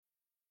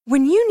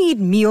When you need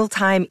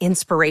mealtime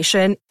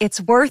inspiration,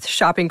 it's worth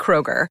shopping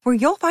Kroger, where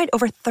you'll find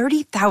over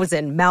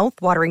 30,000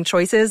 mouth-watering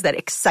choices that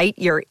excite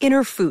your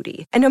inner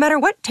foodie. And no matter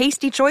what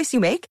tasty choice you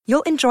make,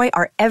 you'll enjoy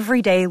our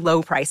everyday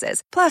low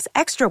prices, plus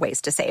extra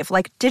ways to save,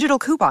 like digital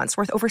coupons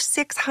worth over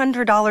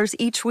 $600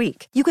 each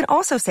week. You can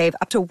also save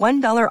up to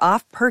 $1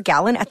 off per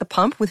gallon at the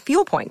pump with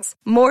fuel points.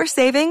 More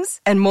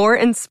savings and more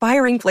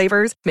inspiring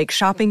flavors make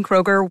shopping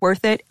Kroger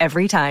worth it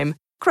every time.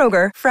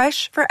 Kroger,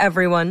 fresh for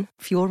everyone.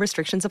 Fuel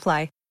restrictions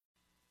apply.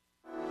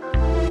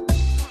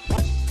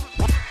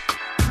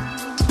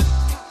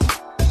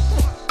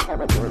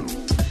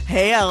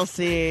 Hey,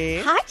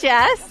 Elsie. Hi,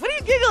 Jess. What are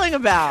you giggling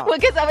about? Well,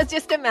 because I was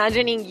just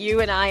imagining you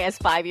and I as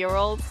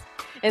 5-year-olds.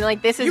 And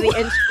like, this is the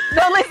intro.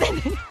 No,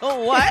 listen.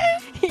 Oh, what?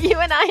 You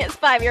and I as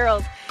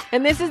 5-year-olds.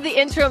 And this is the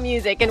intro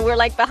music. And we're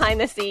like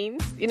behind the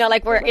scenes. You know,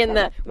 like we're in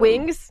the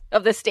wings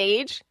of the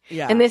stage.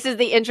 Yeah. And this is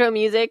the intro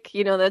music.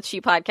 You know, the She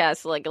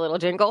Podcast, like a little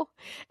jingle.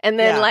 And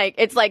then like,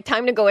 it's like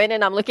time to go in.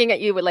 And I'm looking at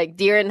you with like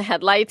deer in the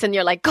headlights. And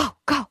you're like, go,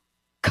 go.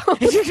 Go.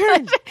 It's your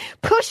turn.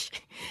 Push.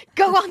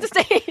 Go on the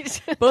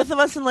stage. Both of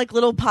us in like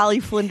little Polly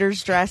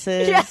Flinders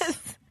dresses. Yes.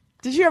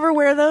 Did you ever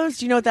wear those?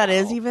 Do you know what that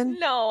is even?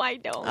 No, I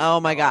don't. Oh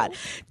my God.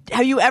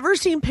 Have you ever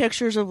seen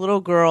pictures of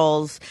little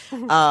girls?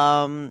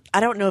 I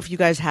don't know if you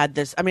guys had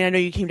this. I mean, I know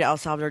you came to El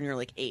Salvador and you're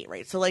like 8,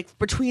 right? So like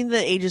between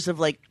the ages of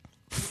like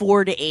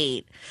 4 to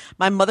 8,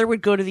 my mother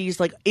would go to these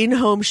like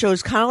in-home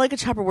shows, kind of like a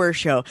Tupperware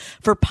show,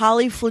 for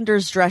Polly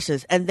Flinders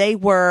dresses. And they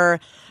were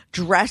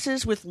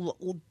dresses with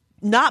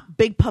not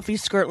big puffy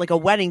skirt like a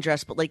wedding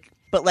dress, but like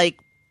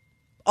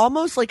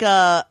almost like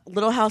a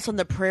Little House on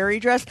the Prairie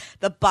dress.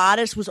 The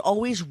bodice was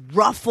always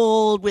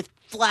ruffled with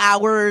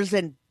flowers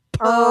and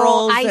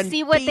pearls. I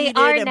see what they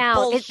are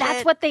now.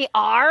 That's what they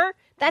are?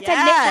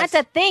 That's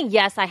a thing.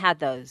 Yes, I had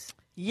those.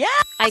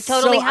 Yes. I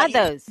totally had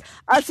those.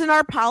 Us in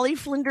our Polly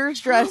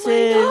Flinders dresses.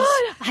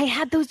 Oh my God. I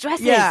had those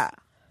dresses. Yeah.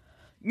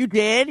 You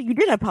did? You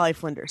did have Polly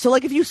Flinders. So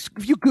like if you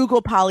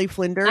Google Polly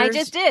Flinders. I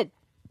just did.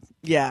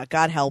 Yeah,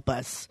 God help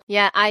us.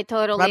 Yeah, I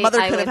totally. My mother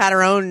could have had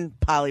her own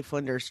Polly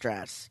Flinders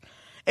dress.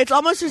 It's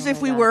almost as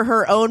if we were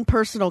her own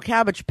personal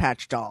Cabbage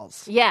Patch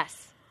dolls.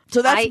 Yes.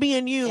 So that's me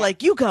and you. Yeah.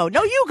 Like, you go.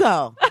 No, you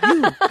go.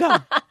 You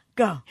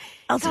go.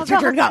 Elsie, it's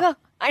your turn. Go.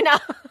 I know.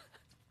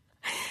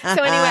 So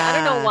anyway, I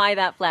don't know why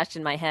that flashed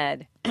in my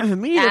head.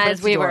 Me either, but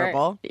it's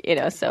adorable.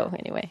 So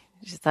anyway,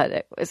 I just thought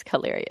it was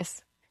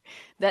hilarious.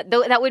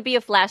 That would be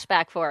a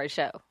flashback for our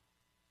show.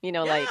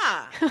 Totally.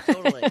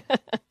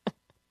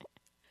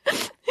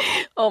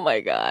 Oh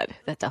my God.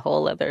 That's a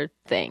whole other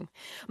thing.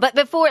 But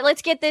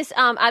let's get this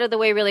out of the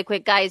way really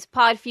quick, guys.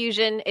 Pod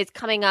Fusion is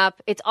coming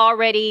up. It's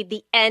already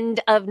the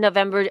end of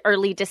November,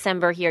 early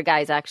December here,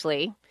 guys,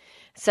 actually.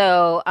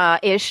 So,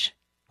 ish,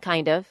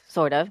 kind of,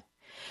 sort of.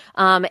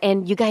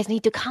 And you guys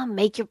need to come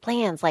make your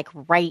plans like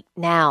right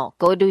now.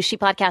 Go to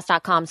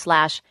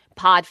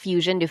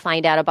shepodcast.com/podfusion to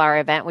find out about our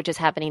event, which is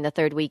happening the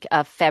third week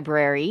of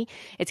February.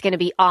 It's going to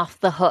be off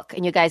the hook,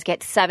 and you guys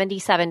get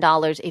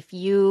 $77 if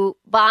you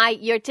buy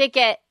your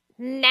ticket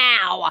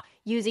now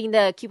using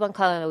the coupon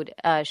code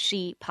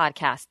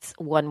ShePodcasts,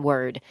 one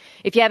word.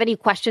 If you have any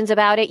questions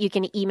about it, you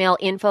can email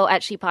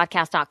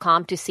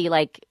info@shepodcast.com to see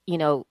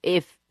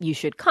if you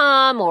should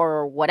come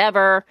or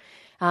whatever.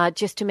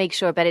 Just to make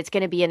sure, but it's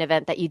going to be an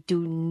event that you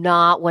do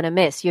not want to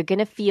miss. You're going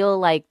to feel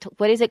like,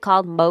 what is it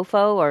called?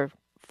 MOFO or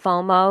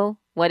FOMO?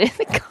 What is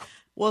it called?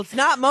 Well, it's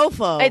not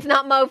MOFO. It's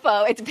not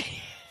MOFO. It's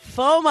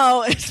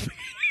FOMO.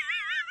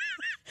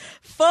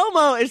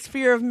 FOMO is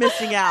fear of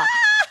missing out.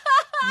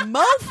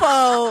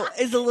 MOFO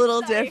is a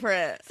little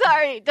different.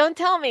 Sorry, don't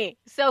tell me.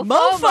 So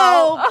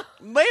MOFO.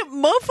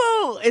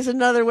 MOFO is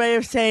another way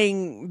of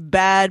saying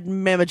bad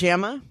mamma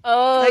jamma.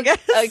 Oh, I guess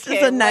okay,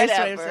 it's a nice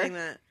whatever. way of saying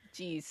that.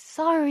 Geez,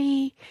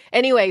 sorry.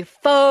 Anyway,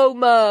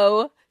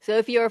 FOMO. So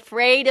if you're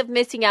afraid of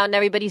missing out and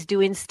everybody's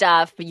doing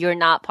stuff but you're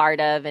not part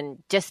of, and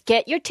just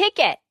get your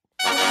ticket.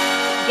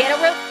 Get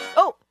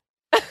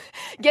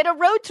a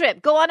road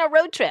trip. Go on a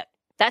road trip.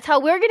 That's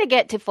how we're going to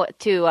get to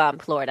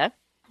Florida.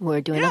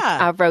 We're doing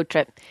a road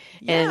trip.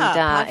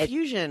 Yeah, Pod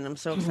Fusion. I'm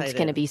so excited. It's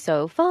going to be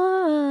so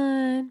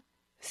fun.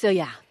 So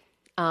yeah.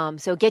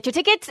 So get your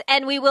tickets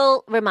and we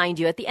will remind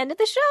you at the end of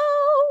the show.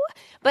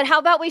 But how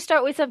about we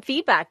start with some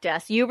feedback,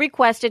 Jess? You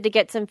requested to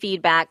get some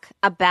feedback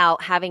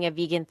about having a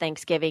vegan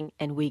Thanksgiving,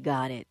 and we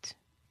got it.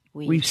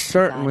 We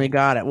certainly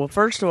got it. Well,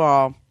 first of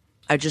all,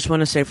 I just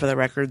want to say for the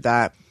record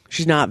that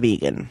she's not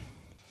vegan.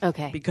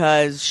 Okay.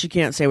 Because she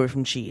can't stay away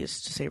from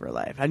cheese to save her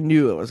life. I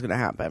knew it was going to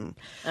happen.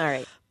 All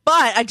right.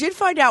 But I did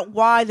find out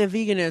why the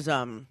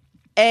veganism.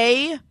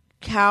 A,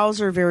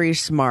 cows are very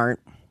smart.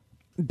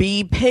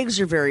 B, pigs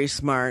are very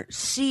smart.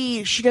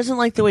 C, she doesn't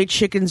like the way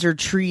chickens are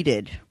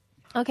treated.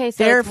 Okay,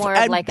 so it's more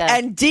of like a...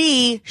 And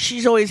D,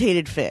 she's always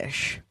hated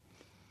fish.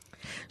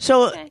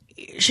 So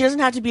she doesn't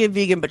have to be a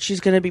vegan, but she's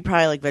going to be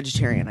probably like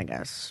vegetarian, I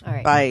guess,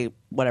 by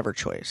whatever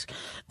choice.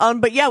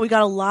 But yeah, we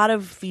got a lot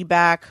of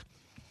feedback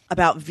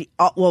about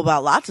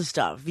lots of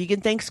stuff.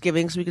 Vegan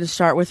Thanksgivings. We can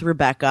start with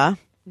Rebecca.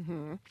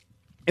 Mm-hmm.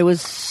 It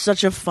was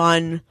such a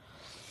fun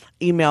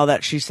email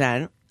that she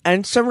sent,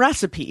 and some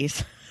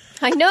recipes.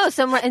 I know.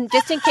 And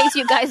just in case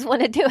you guys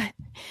want to do it,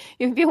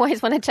 you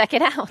always want to check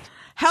it out.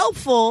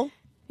 Helpful,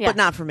 Yeah. but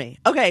not for me.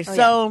 Okay,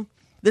 so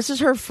this is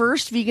her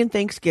first vegan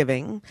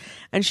Thanksgiving,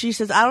 and she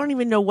says, I don't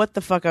even know what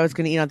the fuck I was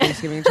going to eat on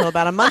Thanksgiving until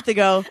about a month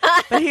ago,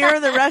 but here are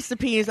the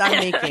recipes I'm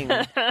making.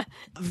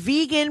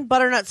 Vegan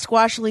butternut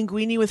squash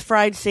linguine with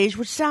fried sage,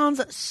 which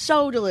sounds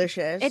so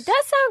delicious. It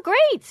does sound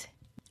great.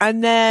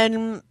 And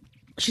then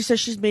she says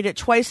she's made it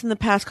twice in the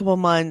past couple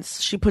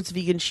months. She puts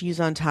vegan cheese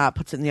on top,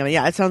 puts it in the oven.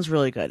 Yeah, it sounds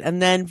really good.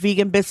 And then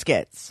vegan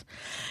biscuits.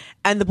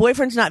 And the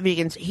boyfriend's not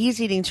vegan.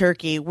 He's eating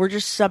turkey. We're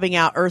just subbing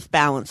out Earth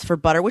Balance for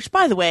butter, which,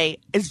 by the way,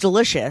 is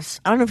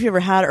delicious. I don't know if you ever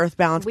had Earth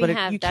Balance, but you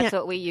That's can't.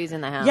 what we use in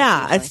the house.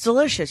 Yeah, usually. it's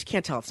delicious. You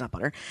can't tell it's not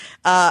butter.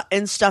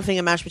 And stuffing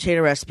a mashed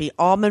potato recipe.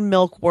 Almond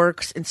milk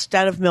works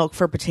instead of milk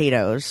for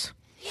potatoes.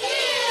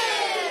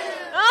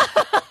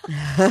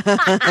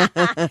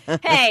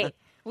 Hey,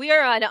 we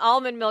are an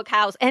almond milk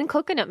house and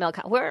coconut milk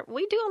house.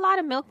 We do a lot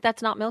of milk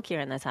that's not milk here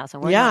in this house,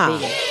 and we're not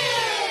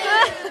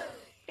vegan.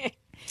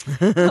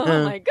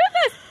 Oh my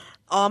goodness.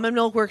 Almond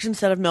milk works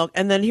instead of milk.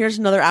 And then here's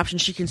another option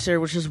she considered,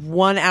 which is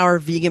 1 hour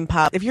vegan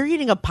pot. If you're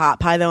eating a pot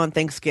pie, though, on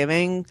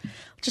Thanksgiving,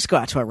 just go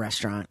out to a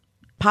restaurant.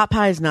 Pot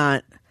pie is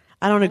not,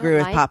 I don't agree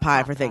with like pot pie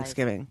pot for pies.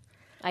 Thanksgiving.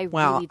 I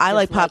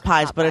like pot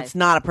pies, but it's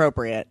not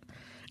appropriate.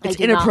 It's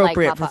do not like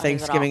inappropriate pot for pies at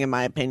Thanksgiving, all. in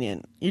my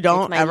opinion. You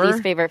don't It's my ever?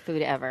 least favorite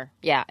food ever.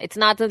 Yeah, it's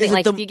not something Is it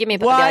like the- if you give me a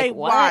why? I'd be like,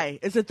 what? Why?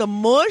 Is it the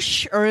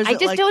mush or is I it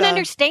just like don't the-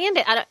 understand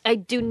it. I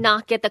do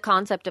not get the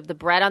concept of the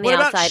bread on the What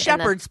outside. about and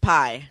shepherd's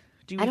pie?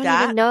 Do you I eat don't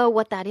that? even know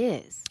what that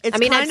is. It's I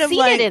mean, kind I've of seen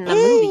like- it in the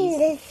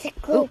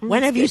movies.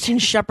 When have you seen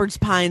shepherd's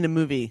pie in a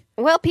movie?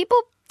 Well, people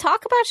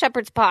talk about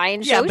shepherd's pie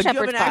and Yeah, show but you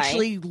shepherd's haven't pie.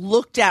 actually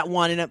looked at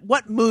one.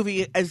 What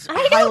movie is I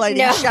don't highlighting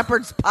know.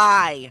 shepherd's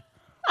pie?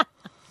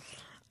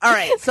 All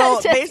right,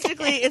 so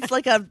basically,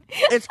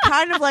 it's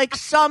kind of like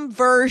some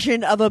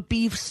version of a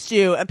beef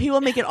stew, and people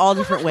make it all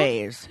different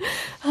ways.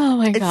 Oh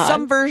my It's god!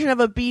 some version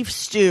of a beef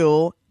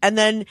stew, and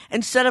then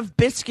instead of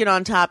biscuit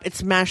on top,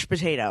 it's mashed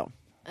potato.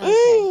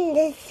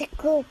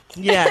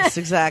 Yes,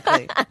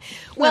 exactly.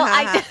 Well,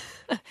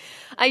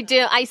 I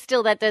do.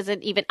 That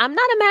doesn't even. I'm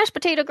not a mashed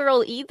potato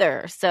girl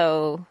either,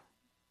 so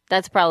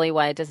that's probably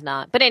why it does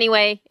not. But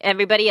anyway,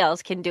 everybody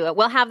else can do it.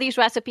 We'll have these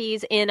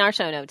recipes in our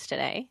show notes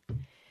today.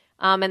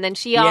 And then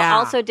she Yeah.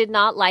 also did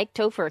not like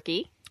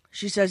tofurkey.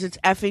 She says it's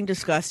effing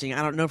disgusting.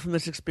 I don't know from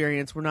this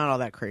experience. We're not all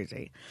that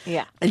crazy.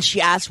 Yeah. And she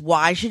asked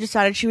why she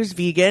decided she was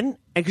vegan,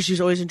 and because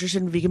she's always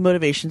interested in vegan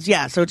motivations.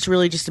 Yeah, so it's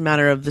really just a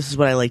matter of this is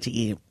what I like to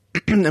eat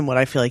and what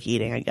I feel like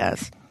eating, I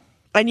guess.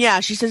 And yeah,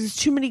 she says it's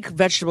too many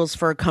vegetables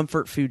for a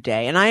comfort food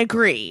day. And I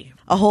agree.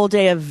 A whole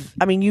day of,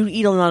 I mean, you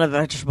eat a lot of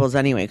vegetables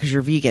anyway because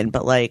you're vegan,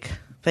 but like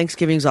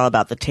Thanksgiving's all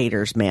about the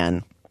taters,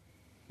 man.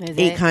 Is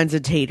 8 it? kinds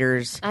of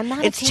taters. I'm not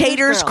a It's taters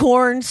taters, girl.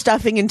 corn,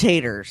 stuffing, and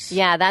taters.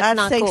 Yeah, that's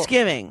not cool.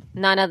 Thanksgiving.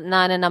 None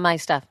of my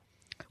stuff.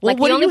 Well, Like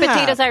what the do only you have?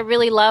 potatoes I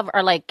really love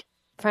are like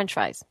French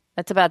fries.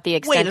 That's about the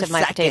extent of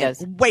my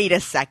potatoes. Wait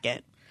a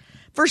second.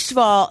 First of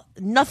all,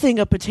 nothing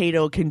a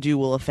potato can do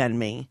will offend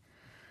me.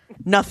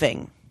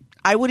 Nothing.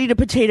 I would eat a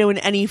potato in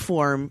any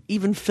form,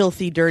 even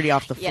filthy, dirty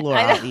off the floor.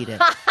 I know. I'll eat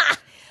it.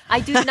 I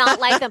do not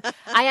like them.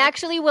 I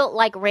actually will,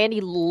 like, Randy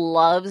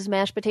loves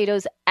mashed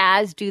potatoes,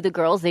 as do the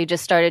girls. They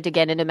just started to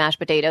get into mashed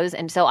potatoes,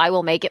 and so I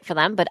will make it for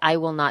them, but I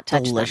will not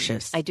touch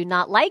Delicious. them. I do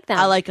not like them.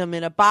 I like them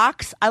in a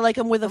box. I like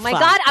them with a Oh my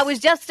fox. God, I was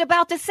just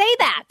about to say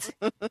that.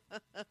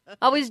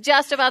 I was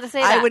just about to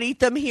say that. I would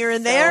eat them here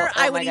and there. So-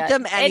 oh I would my eat God.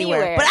 them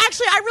anywhere. Anywhere. But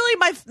actually, I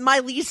really my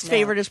least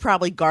favorite is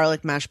probably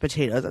garlic mashed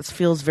potatoes. That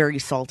feels very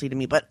salty to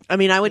me. But I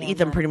mean, I would eat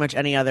them pretty much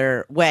any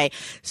other way.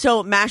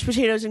 So mashed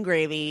potatoes and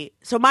gravy.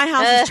 So my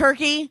house is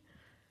turkey,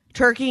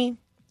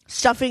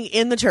 stuffing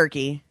in the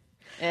turkey,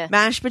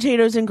 mashed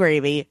potatoes and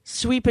gravy,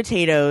 sweet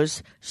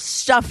potatoes,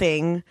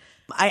 stuffing.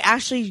 I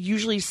actually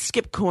usually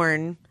skip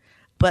corn,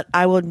 but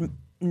I would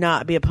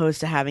not be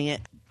opposed to having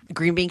it.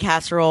 Green bean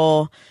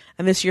casserole,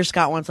 and this year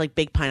Scott wants like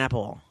baked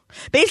pineapple.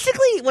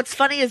 Basically, what's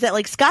funny is that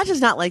like Scott does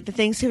not like the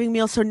Thanksgiving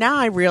meal. So now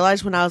I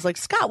realized when I was like,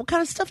 Scott, what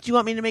kind of stuff do you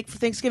want me to make for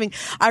Thanksgiving?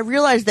 I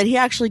realized that he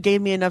actually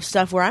gave me enough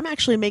stuff where I'm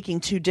actually making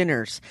 2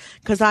 dinners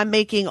because I'm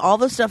making all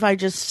the stuff I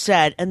just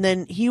said. And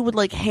then he would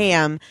like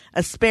ham,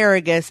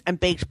 asparagus, and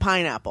baked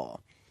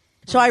pineapple.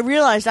 So I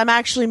realized I'm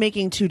actually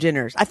making 2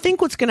 dinners. I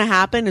think what's going to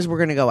happen is we're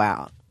going to go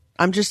out.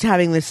 I'm just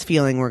having this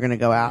feeling we're going to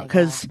go out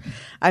because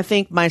I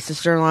think my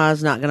sister-in-law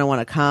is not going to want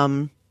to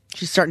come.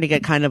 She's starting to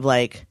get kind of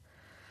like,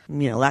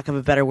 you know, lack of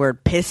a better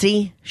word,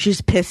 pissy.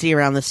 She's pissy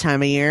around this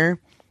time of year.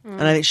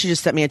 And I think she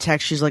just sent me a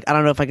text. She's like, I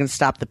don't know if I can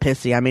stop the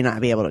pissy. I may not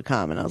be able to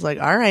come. And I was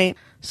like, all right.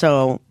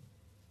 So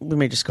we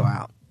may just go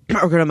out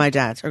or go to my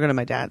dad's.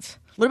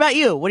 What about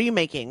you? What are you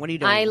making? What are you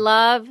doing? I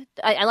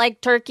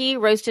like turkey,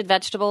 roasted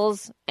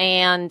vegetables,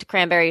 and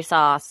cranberry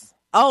sauce.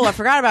 Oh, I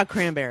forgot about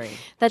cranberry.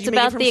 That's Did you make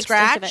it about from the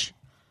extent of scratch? it.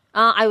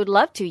 I would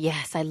love to.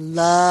 Yes, I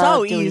love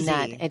So doing easy.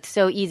 that. It's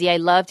so easy. I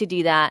love to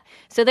do that.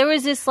 So there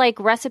was this like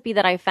recipe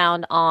that I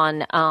found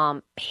on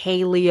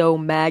Paleo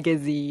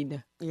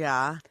Magazine.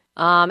 Yeah.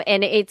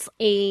 And it's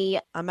a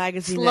A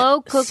magazine Slow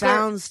that cooker.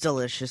 sounds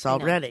delicious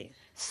already.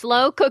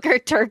 slow cooker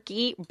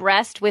turkey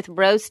breast with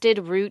roasted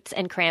roots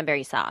and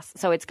cranberry sauce.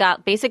 So it's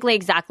got basically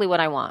exactly what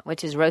I want,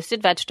 which is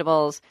roasted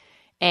vegetables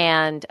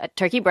and a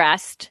turkey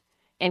breast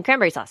and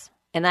cranberry sauce.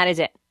 And that is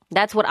it.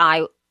 That's what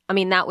I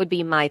mean, that would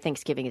be my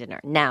Thanksgiving dinner.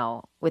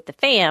 Now, with the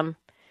fam,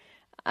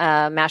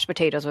 mashed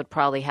potatoes would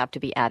probably have to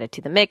be added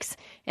to the mix.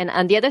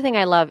 And the other thing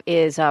I love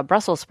is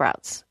Brussels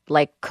sprouts,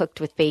 like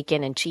cooked with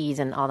bacon and cheese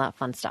and all that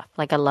fun stuff.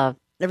 Like I love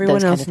Everyone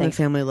those else kind of in the things.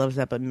 family loves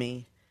that but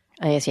me.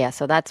 Yes, yeah.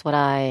 So that's what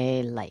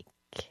I like.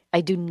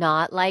 I do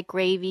not like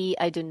gravy.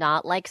 I do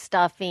not like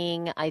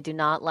stuffing. I do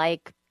not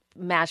like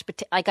mashed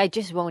potato. Like I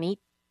just won't eat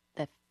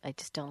that. I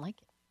just don't like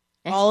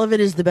it. All of it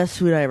is the best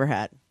food I ever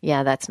had.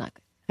 Yeah, that's not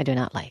good. I do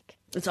not like.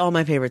 It's all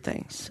my favorite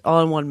things,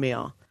 all in one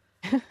meal.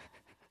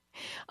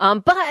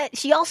 But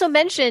she also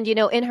mentioned,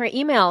 in her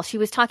email, she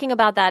was talking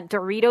about that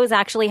Doritos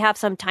actually have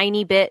some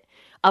tiny bit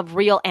of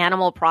real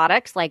animal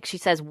products. Like she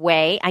says,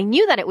 whey. I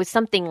knew that it was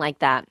something like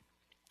that.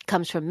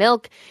 Comes from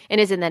milk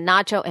and is in the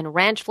nacho and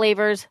ranch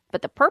flavors.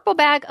 But the purple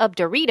bag of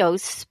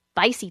Doritos,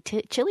 spicy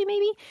chili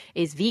maybe,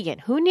 is vegan.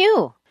 Who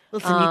knew?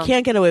 Listen, you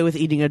can't get away with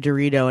eating a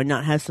Dorito and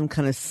not have some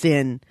kind of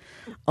sin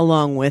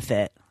along with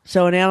it.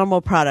 So an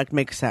animal product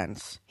makes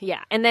sense.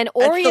 Yeah. And then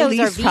That's Oreos the are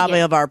least vegan. probably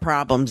of our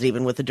problems,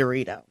 even with the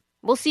Dorito.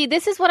 Well, see,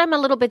 this is what I'm a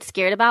little bit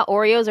scared about.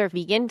 Oreos are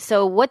vegan.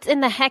 So what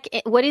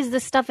is the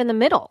stuff in the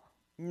middle?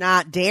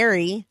 Not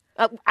dairy.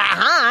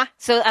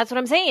 So that's what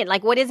I'm saying.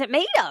 Like, what is it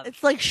made of?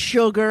 It's like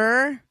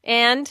sugar,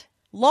 And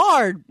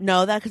lard.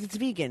 No, that because it's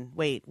vegan.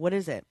 Wait, what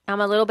is it?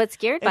 I'm a little bit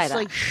scared by It's that.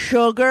 like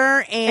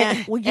sugar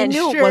and well, you and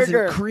knew it sugar.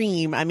 wasn't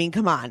cream. I mean,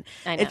 come on.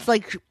 I know. It's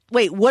like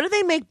wait, what do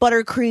they make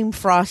buttercream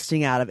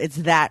frosting out of? It's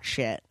that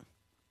shit.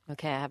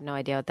 Okay, I have no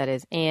idea what that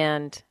is.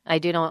 And I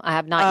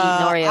have not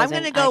eaten Oreos. I'm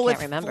going to and go I with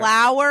can't remember.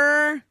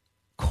 flour,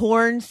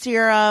 corn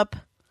syrup,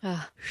 Ugh.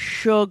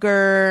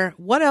 sugar.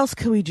 What else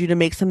could we do to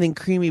make something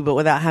creamy but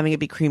without having it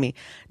be creamy?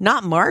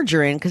 Not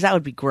margarine because that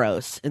would be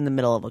gross in the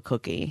middle of a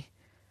cookie.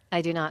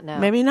 I do not know.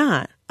 Maybe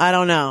not. I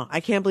don't know. I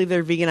can't believe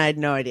they're vegan. I had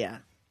no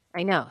idea.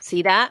 I know.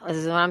 See that? This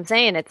is what I'm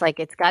saying. It's like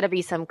it's got to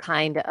be some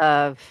kind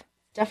of.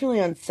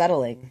 Definitely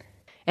unsettling.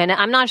 And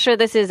I'm not sure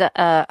this is So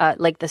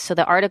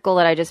the article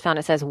that I just found,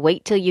 it says,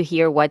 "Wait till you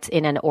hear what's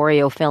in an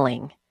Oreo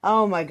filling."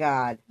 Oh my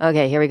God.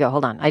 Okay, here we go.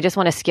 Hold on. I just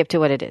want to skip to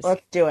what it is.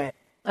 Let's do it.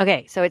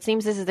 Okay, so it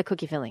seems this is the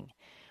cookie filling.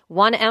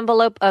 1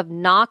 envelope of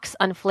Knox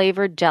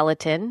unflavored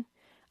gelatin,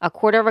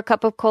 1/4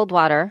 cup of cold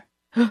water,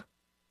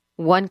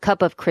 1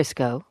 cup of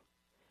Crisco,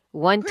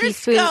 1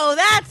 teaspoon. Crisco,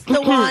 that's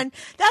the one.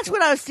 That's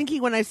what I was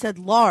thinking when I said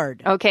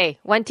lard. Okay,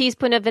 1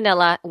 teaspoon of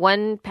vanilla,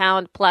 1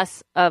 pound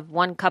plus of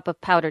 1 cup of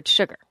powdered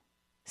sugar.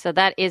 So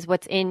that is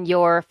what's in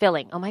your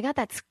filling. Oh my God,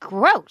 that's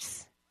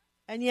gross.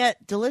 And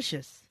yet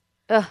delicious.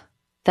 Ugh,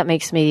 that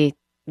makes me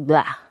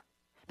blah.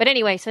 But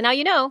anyway, so now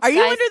you know. Are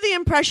you guys. under the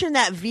impression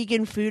that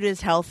vegan food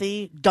is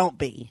healthy? Don't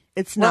be.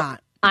 It's Well,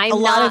 not. I'm a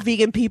lot not- of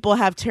vegan people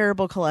have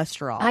terrible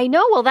cholesterol. I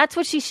know. Well, that's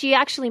what she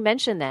actually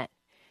mentioned that.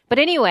 But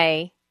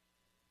anyway,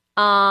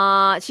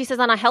 she says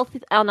on a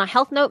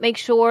health note, make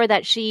sure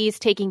that she's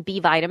taking B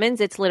vitamins.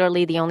 It's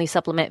literally the only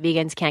supplement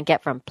vegans can't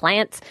get from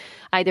plants,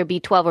 either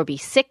B12 or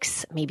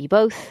B6, maybe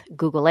both.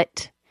 Google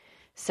it.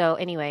 So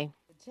anyway,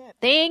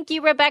 thank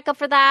you, Rebecca,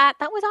 for that.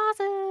 That was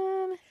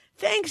awesome.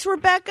 Thanks,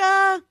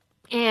 Rebecca.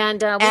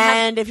 And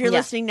If you're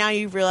listening now,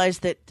 you've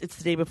realized that it's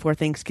the day before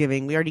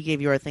Thanksgiving. We already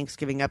gave you our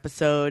Thanksgiving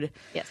episode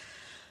Yes.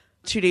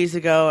 2 days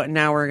ago, and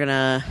now we're going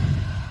to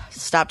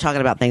stop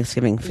talking about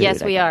Thanksgiving food.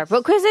 Yes, we are.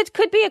 Because it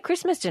could be a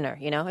Christmas dinner,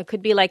 It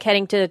could be like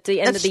heading to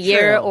the end of the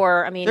year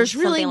or, There's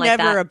really something like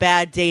never that. a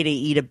bad day to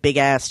eat a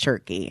big-ass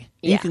turkey.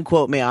 You Yeah. can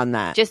quote me on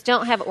that. Just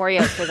don't have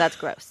Oreos because that's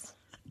gross.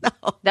 No,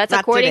 That's not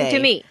according today. to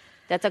me.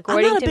 That's I'm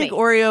according not to a big me.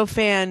 Oreo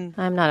fan.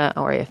 I'm not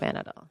an Oreo fan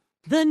at all.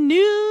 The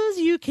news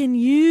you can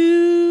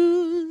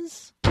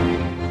use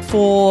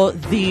for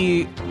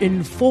the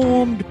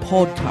informed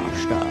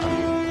podcaster.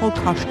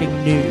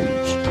 Podcasting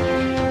news.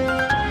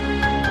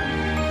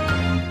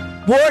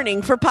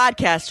 Warning for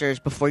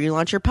podcasters. Before you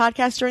launch your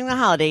podcast during the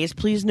holidays,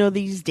 please know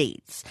these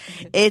dates.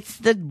 It's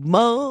the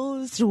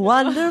most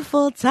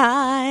wonderful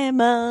time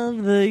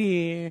of the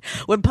year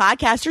when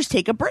podcasters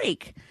take a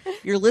break.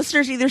 Your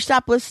listeners either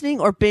stop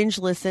listening or binge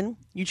listen.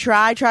 You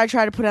try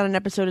to put out an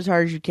episode as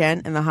hard as you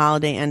can, and the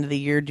holiday end of the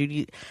year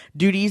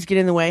duties get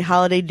in the way.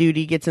 Holiday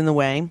duty gets in the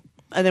way.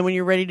 And then when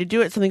you're ready to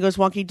do it, something goes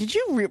wonky. Did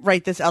you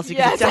write this, Elsie?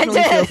 Because Yes, it I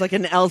definitely did. feels like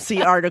an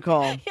Elsie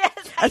article. Yes,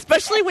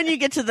 Especially when you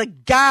get to the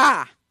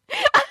GAH.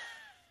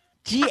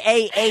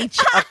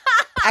 GAH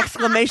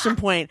exclamation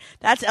point.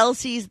 That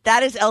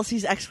is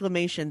Elsie's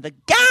exclamation. The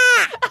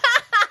GAH.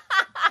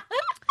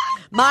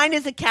 Mine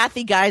is a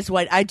Kathy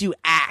Guyswhite. I do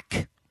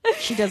ACK.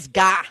 She does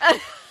GAH.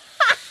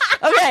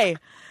 Okay.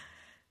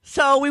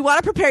 So we want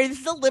to prepare you.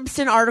 This is a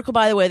Libsyn article,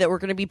 by the way, that we're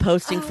going to be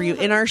posting for you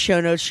in our show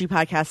notes,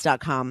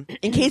 shepodcast.com.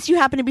 In case you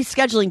happen to be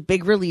scheduling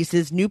big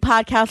releases, new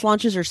podcast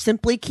launches, or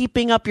simply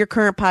keeping up your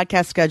current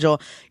podcast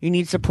schedule, you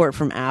need support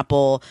from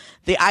Apple.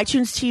 The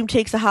iTunes team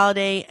takes a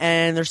holiday,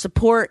 and their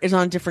support is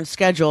on a different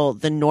schedule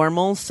than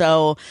normal.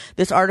 So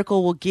this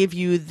article will give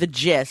you the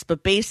gist.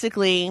 But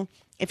basically,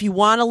 If you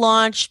want to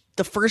launch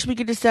the first week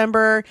of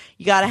December,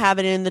 you got to have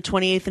it in the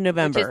 28th of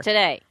November. Which is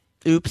today.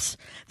 Oops.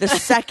 The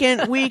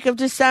second week of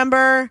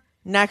December,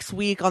 next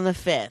week on the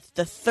 5th.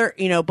 The third,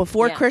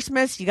 before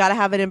Christmas, you got to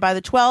have it in by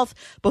the 12th.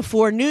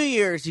 Before New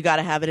Year's, you got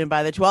to have it in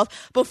by the 12th.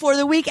 Before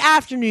the week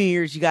after New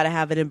Year's, you got to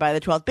have it in by the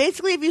 12th.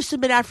 Basically, if you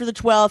submit after the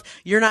 12th,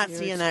 you're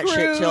seeing that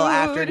shit till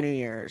after New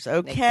Year's.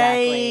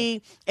 Okay?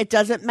 Exactly. It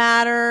doesn't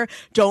matter.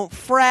 Don't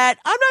fret.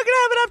 I'm not going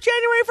to have it up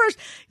January 1st.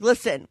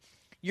 Listen.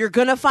 You're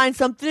going to find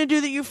something to do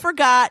that you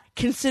forgot.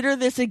 Consider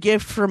this a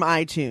gift from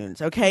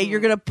iTunes, okay? You're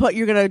going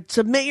to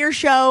submit your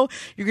show.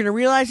 You're going to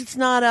realize it's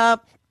not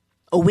up.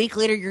 A week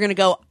later, you're going to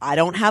go, I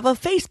don't have a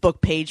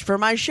Facebook page for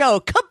my show.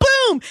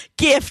 Kaboom!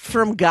 Gift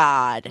from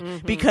God.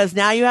 Because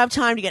now you have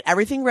time to get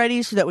everything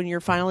ready so that when you're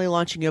finally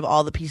launching, you have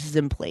all the pieces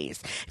in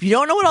place. If you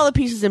don't know what all the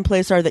pieces in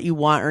place are that you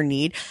want or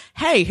need,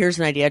 hey, here's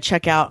an idea.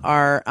 Check out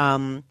our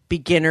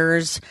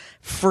beginners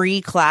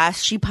free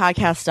class,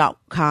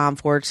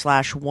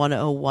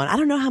 shepodcast.com/101. I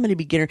don't know how many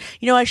beginners.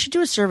 I should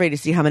do a survey to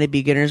see how many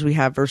beginners we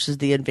have versus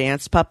the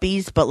advanced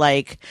puppies. But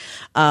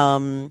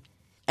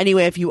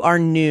anyway, if you are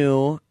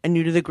new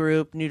to the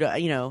group,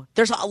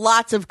 there's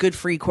lots of good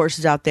free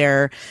courses out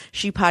there.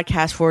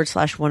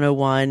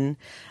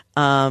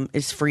 shepodcast.com/101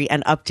 is free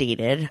and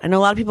updated. I know a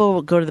lot of people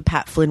will go to the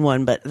Pat Flynn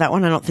one, but that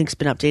one I don't think's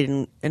been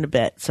updated in a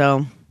bit.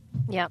 So,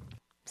 yep.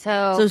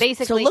 So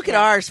basically, look at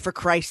ours for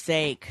Christ's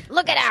sake.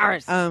 Look at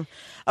ours.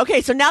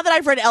 Okay, so now that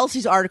I've read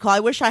Elsie's article, I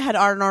wish I had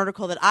an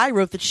article that I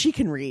wrote that she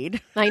can read.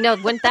 I know,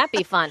 wouldn't that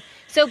be fun?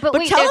 But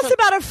wait, tell us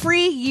about a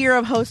free year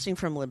of hosting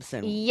from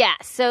Libsyn. Yeah,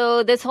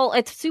 so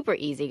it's super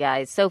easy,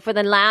 guys. So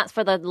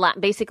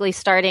basically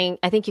starting,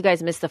 I think you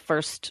guys missed the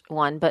first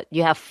one, but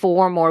you have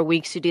 4 more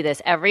weeks to do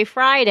this. Every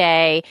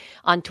Friday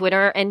on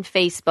Twitter and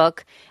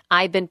Facebook,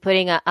 I've been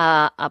putting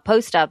a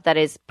post up that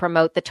is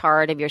Promote the Tar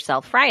Art of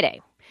Yourself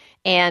Friday.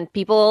 And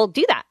people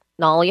do that.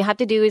 And all you have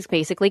to do is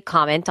basically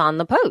comment on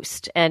the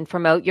post and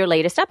promote your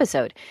latest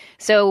episode.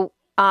 So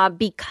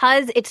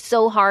because it's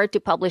so hard to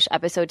publish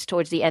episodes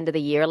towards the end of the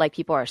year, like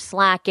people are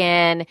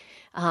slacking,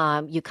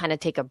 you kind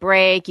of take a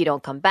break, you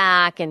don't come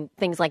back and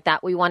things like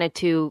that. We wanted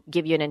to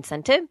give you an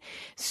incentive.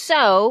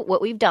 So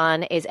what we've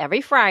done is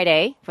every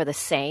Friday for the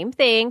same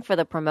thing, for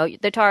the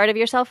Promote the Tar Art of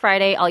Yourself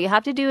Friday, all you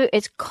have to do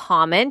is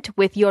comment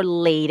with your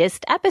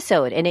latest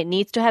episode, and it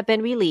needs to have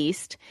been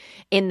released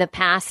in the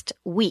past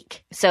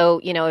week. So,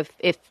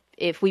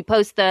 if we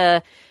post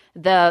the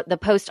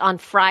post on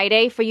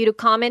Friday for you to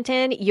comment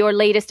in, your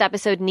latest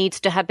episode needs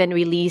to have been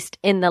released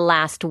in the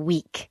last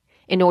week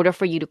in order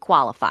for you to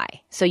qualify.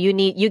 So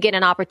you get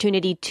an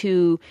opportunity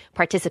to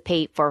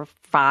participate for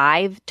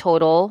 5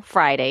 total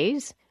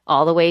Fridays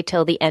all the way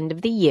till the end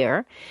of the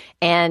year.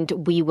 And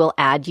we will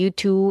add you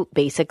to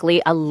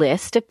basically a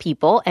list of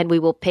people, and we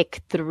will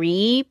pick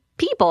 3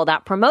 people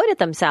that promoted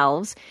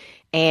themselves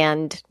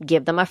and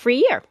give them a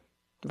free year.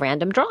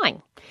 Random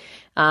drawing.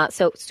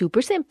 So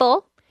super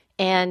simple.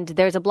 And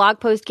there's a blog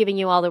post giving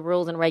you all the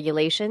rules and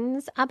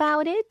regulations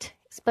about it.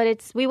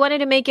 But we wanted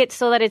to make it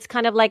so that it's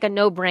kind of like a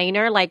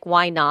no-brainer, like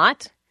why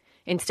not?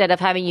 Instead of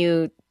having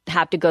you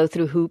have to go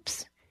through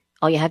hoops,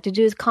 all you have to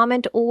do is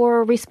comment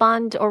or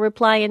respond or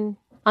reply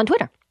on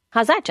Twitter.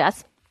 How's that,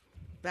 Jess?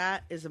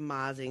 That is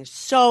amazing.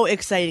 So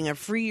exciting. A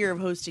free year of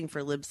hosting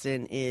for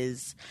Libsyn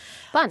is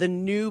fun. The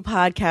new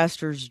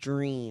podcaster's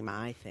dream,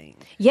 I think.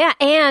 Yeah,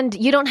 and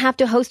you don't have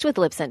to host with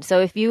Libsyn.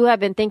 So if you have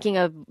been thinking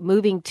of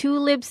moving to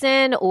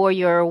Libsyn, or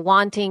you're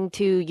wanting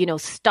to,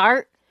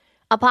 start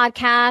a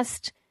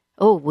podcast,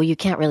 you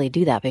can't really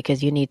do that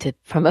because you need to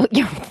promote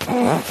your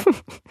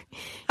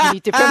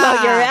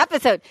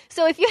episode.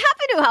 So if you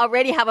happen to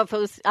already have a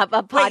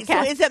podcast. Wait,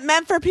 so is it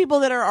meant for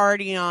people that are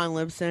already on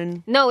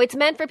Libsyn? No, it's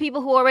meant for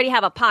people who already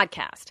have a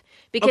podcast.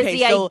 Because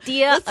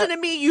idea... Listen to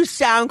me, you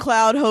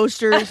SoundCloud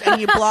hosters and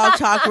you Blog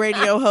Talk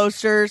Radio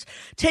hosters.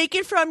 Take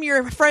it from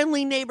your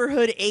friendly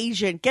neighborhood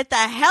agent. Get the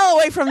hell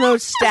away from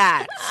those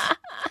stats.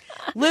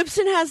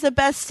 Libsyn has the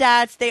best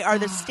stats. They are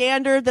the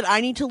standard that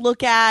I need to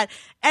look at.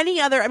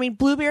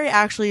 Blueberry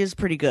actually is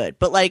pretty good.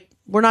 But,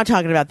 we're not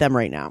talking about them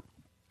right now.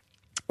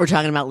 We're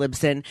talking about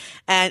Libsyn.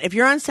 And if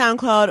you're on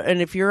SoundCloud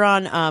and if you're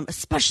on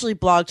especially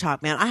Blog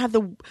Talk, man, I have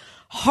the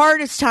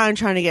hardest time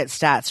trying to get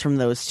stats from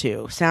those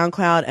two,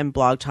 SoundCloud and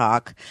Blog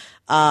Talk.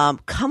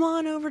 Come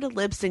on over to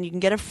Libsyn. You can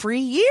get a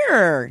free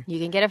year. You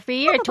can get a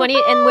free year,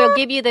 and we'll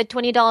give you the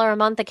 $20 a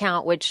month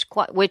account, which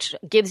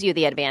gives you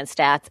the advanced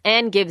stats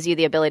and gives you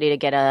the ability to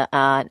get an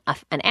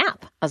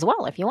app as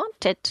well if you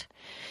want it.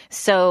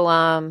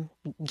 So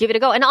give it a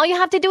go, and all you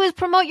have to do is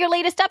promote your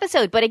latest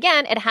episode. But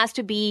again, it has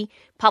to be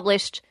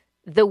published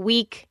the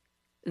week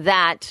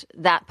that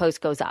post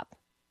goes up.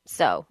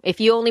 So if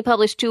you only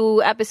publish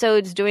 2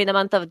 episodes during the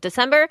month of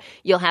December,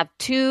 you'll have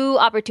 2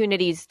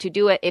 opportunities to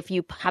do it. If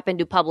you happen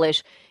to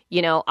publish,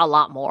 a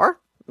lot more,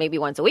 maybe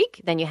once a week,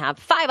 then you have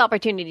 5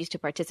 opportunities to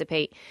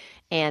participate,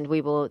 and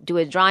we will do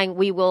a drawing.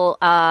 We will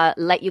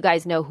let you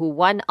guys know who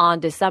won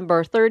on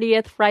December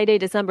 30th, Friday,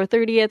 December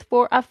 30th,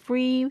 for a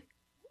free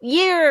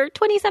year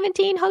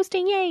 2017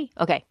 hosting. Yay.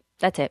 Okay,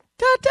 that's it.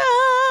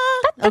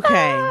 Ta-da!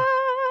 Okay.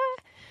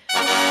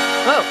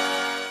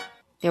 Whoa.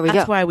 There we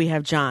That's go. why we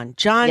have John.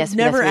 John, Yes,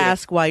 never we do.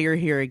 ask why you're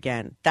here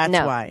again. That's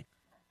No. why.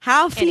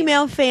 How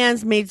female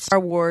fans made Star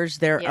Wars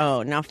their Yes.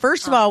 own. Now,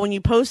 first of all, when you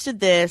posted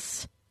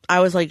this, I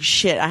was like,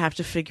 shit, I have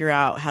to figure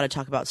out how to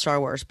talk about Star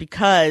Wars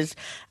because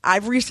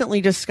I've recently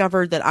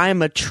discovered that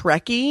I'm a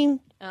Trekkie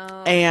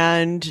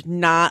and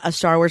not a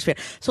Star Wars fan.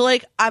 So,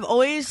 like, I've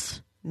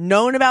always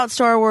known about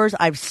Star Wars.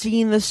 I've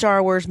seen the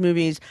Star Wars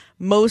movies,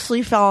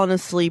 mostly fallen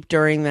asleep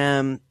during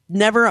them.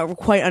 Never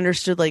quite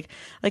understood, like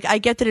I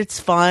get that it's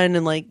fun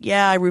and like,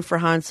 yeah, I root for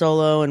Han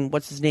Solo and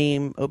what's his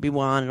name,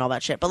 Obi-Wan and all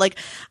that shit. But like,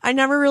 I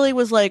never really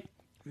was like,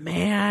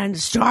 man,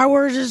 Star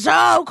Wars is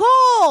so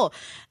cool.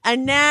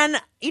 And then,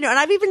 and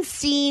I've even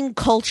seen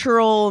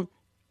cultural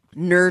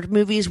nerd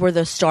movies where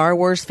the Star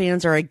Wars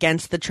fans are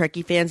against the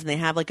Trekkie fans and they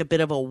have like a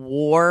bit of a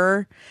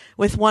war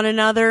with one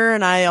another.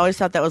 And I always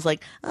thought that was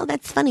like, oh,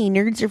 that's funny.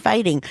 Nerds are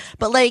fighting.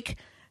 But like,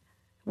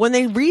 when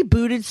they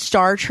rebooted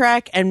Star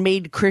Trek and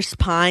made Chris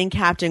Pine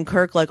Captain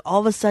Kirk, like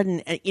all of a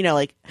sudden,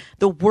 like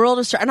the world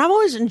of Star, and I've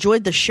always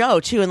enjoyed the show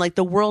too, and like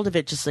the world of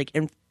it just like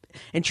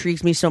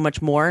intrigues me so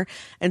much more.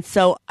 And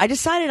so I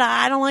decided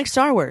I don't like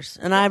Star Wars,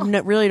 and I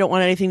really don't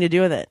want anything to do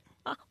with it.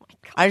 Oh my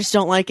God. I just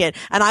don't like it,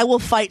 and I will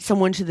fight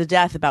someone to the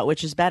death about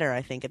which is better.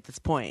 I think at this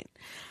point,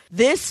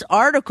 this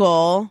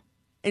article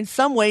in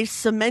some ways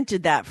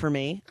cemented that for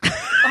me.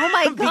 Oh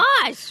my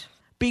gosh.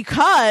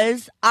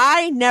 Because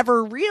I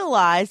never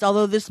realized,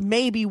 although this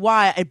may be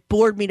why it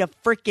bored me to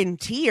freaking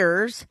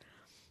tears,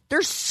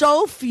 there's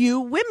so few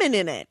women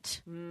in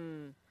it.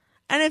 And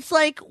it's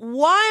like,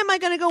 why am I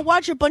going to go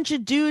watch a bunch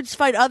of dudes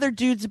fight other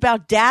dudes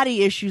about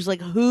daddy issues?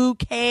 Like, who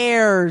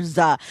cares?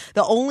 And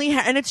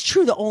it's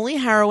true, the only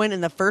heroine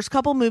in the first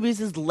couple movies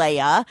is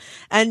Leia,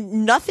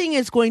 and nothing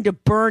is going to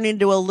burn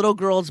into a little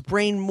girl's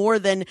brain more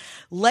than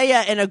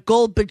Leia in a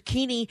gold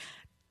bikini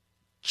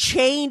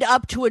chained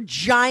up to a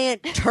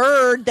giant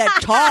turd that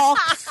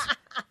talks.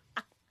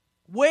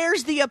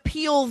 Where's the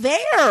appeal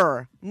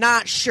there?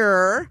 Not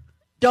sure.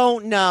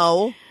 Don't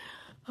know.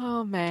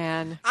 Oh,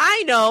 man.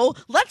 I know.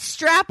 Let's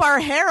strap our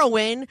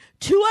heroine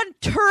to a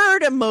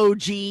turd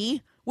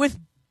emoji with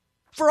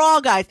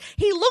frog eyes.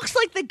 He looks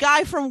like the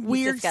guy from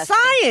Weird disgusting.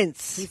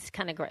 Science. He's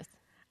kind of gross.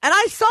 And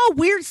I saw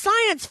Weird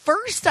Science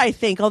first, I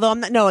think. Although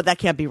no, that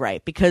can't be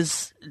right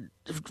because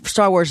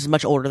Star Wars is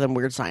much older than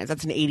Weird Science.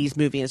 That's an 80s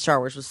movie and Star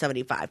Wars was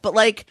 75. But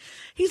like,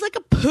 he's like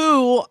a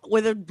poo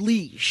with a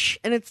leash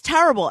and it's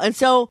terrible. And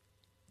so,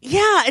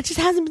 yeah, it just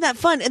hasn't been that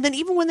fun. And then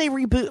even when they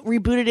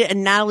rebooted it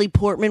and Natalie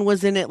Portman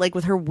was in it, like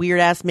with her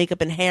weird ass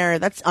makeup and hair,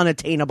 that's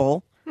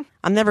unattainable.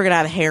 I'm never going to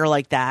have hair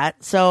like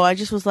that. So I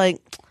just was like,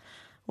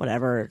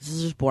 whatever, this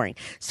is just boring.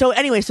 So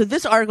anyway, so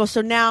this article,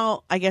 so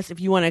now I guess if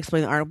you want to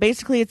explain the article,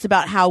 basically it's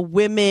about how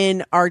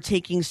women are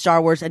taking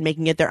Star Wars and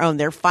making it their own.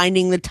 They're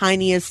finding the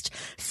tiniest,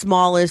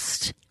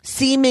 smallest,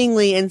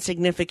 seemingly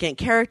insignificant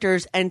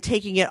characters and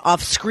taking it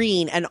off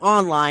screen and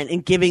online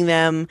and giving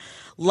them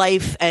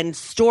life and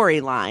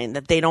storyline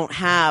that they don't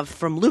have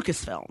from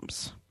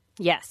Lucasfilms.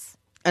 Yes.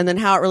 And then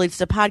how it relates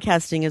to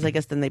podcasting is, I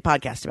guess, then they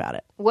podcast about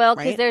it. Well,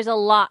 because right? there's a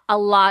lot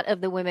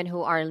of the women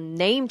who are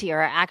named here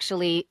are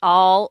actually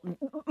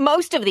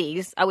most of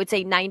these, I would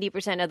say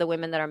 90% of the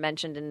women that are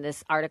mentioned in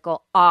this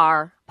article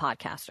are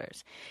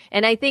podcasters.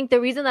 And I think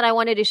the reason that I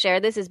wanted to share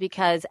this is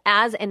because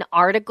as an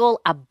article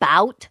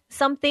about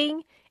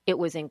something, it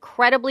was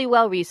incredibly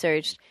well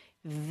researched,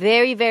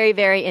 very, very,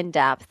 very in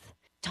depth,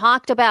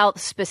 talked about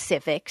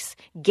specifics,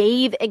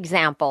 gave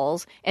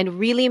examples, and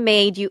really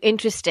made you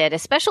interested,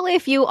 especially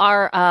if you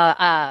are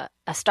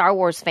a Star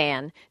Wars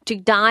fan, to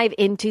dive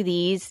into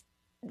these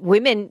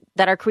women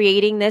that are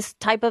creating this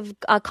type of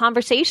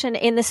conversation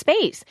in the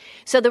space.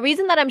 So the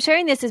reason that I'm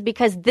sharing this is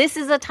because this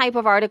is a type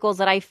of articles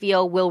that I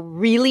feel will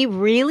really,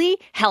 really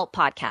help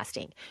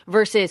podcasting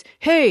versus,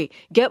 hey,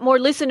 get more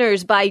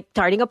listeners by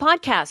starting a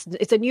podcast.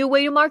 It's a new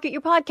way to market your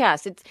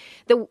podcast. It's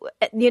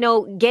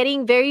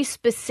getting very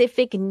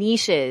specific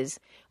niches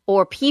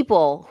or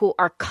people who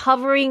are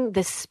covering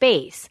the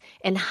space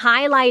and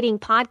highlighting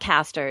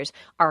podcasters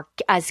are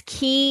as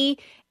key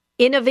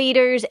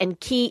innovators and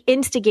key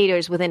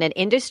instigators within an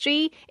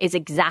industry is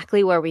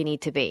exactly where we need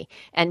to be.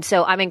 And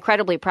so I'm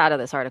incredibly proud of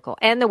this article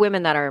and the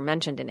women that are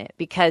mentioned in it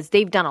because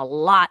they've done a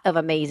lot of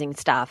amazing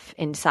stuff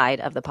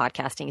inside of the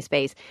podcasting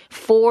space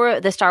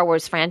for the Star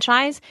Wars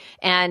franchise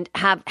and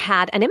have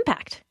had an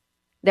impact.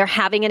 They're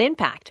having an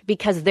impact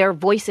because their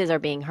voices are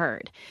being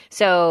heard.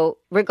 So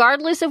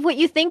regardless of what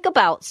you think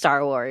about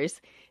Star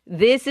Wars,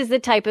 this is the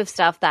type of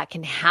stuff that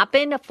can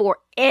happen for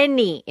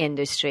any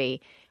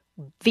industry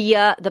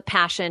via the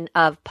passion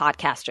of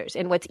podcasters.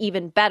 And what's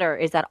even better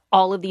is that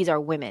all of these are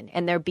women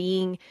and they're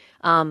being,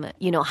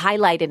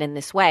 highlighted in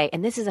this way.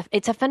 And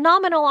it's a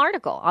phenomenal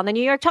article on the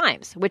New York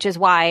Times, which is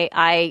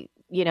why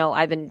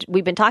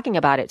we've been talking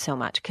about it so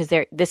much because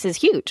this is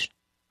huge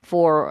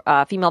for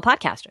female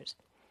podcasters.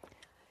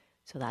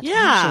 So that's why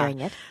I'm sharing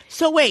it.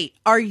 So wait,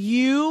 are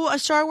you a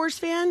Star Wars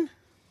fan?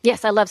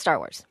 Yes, I love Star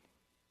Wars,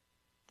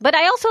 but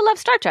I also love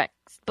Star Trek.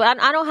 But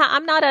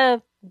I'm not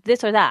a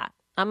this or that.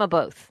 I'm a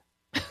both.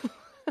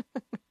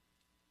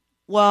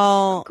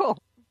 Well, cool.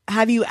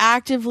 have you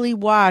actively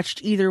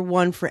watched either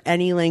one for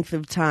any length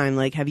of time?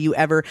 Like, have you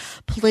ever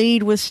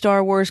played with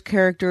Star Wars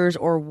characters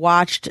or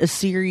watched a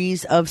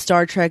series of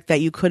Star Trek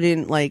that you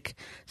couldn't like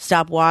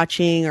stop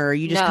watching, or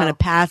you just No. kind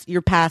of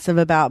you're passive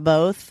about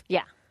both?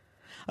 Yeah.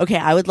 Okay,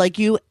 I would like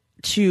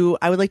to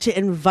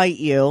invite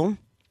you.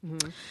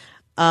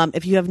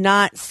 If you have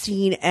not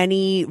seen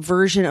any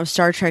version of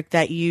Star Trek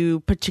that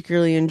you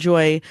particularly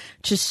enjoy,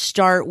 to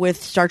start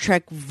with Star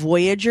Trek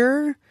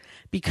Voyager,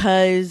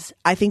 because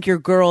I think your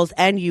girls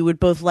and you would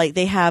both like.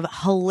 They have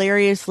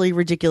hilariously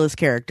ridiculous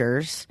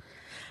characters.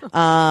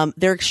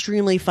 They're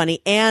extremely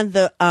funny, and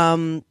the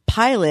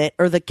pilot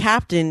or the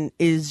captain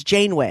is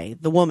Janeway,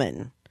 the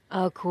woman.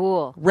 Oh,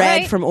 cool. Red All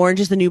right. from Orange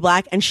is the New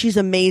Black, and she's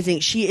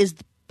amazing. She is,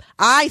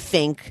 I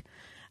think,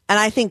 and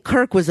I think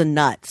Kirk was a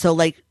nut. So,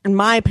 like, in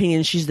my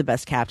opinion, she's the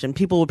best captain.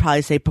 People would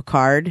probably say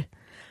Picard,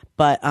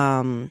 but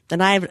and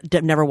I've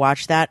never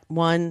watched that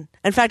one.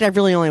 In fact, I've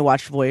really only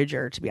watched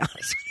Voyager, to be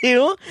honest with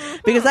you,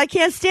 because I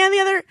can't stand the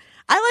other.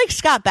 I like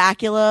Scott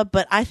Bakula,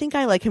 but I think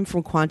I like him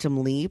from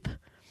Quantum Leap,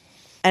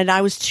 and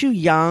I was too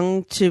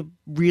young to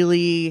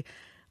really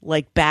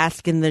like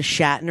bask in the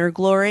Shatner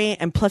glory,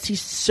 and plus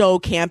he's so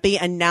campy,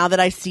 and now that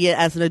I see it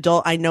as an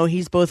adult, I know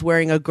he's both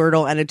wearing a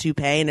girdle and a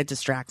toupee, and it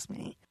distracts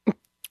me.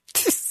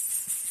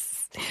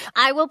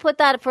 I will put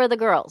that for the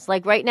girls.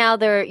 Like right now,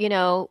 they're,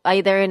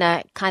 either in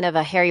a kind of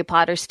a Harry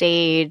Potter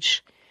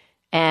stage.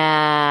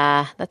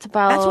 That's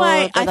about. That's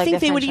why the, I like, think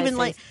the they would even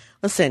franchise like.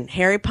 Listen,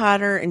 Harry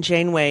Potter and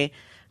Janeway,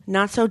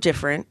 not so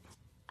different,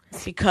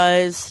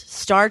 because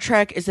Star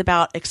Trek is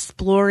about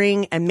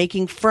exploring and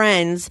making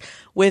friends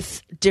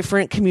with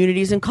different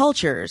communities and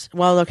cultures.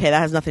 Well, okay, that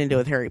has nothing to do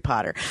with Harry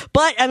Potter,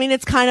 but I mean,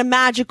 it's kind of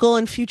magical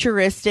and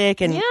futuristic,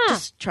 and Yeah.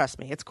 just trust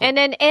me, it's cool.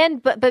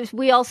 But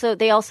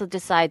they also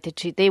decide to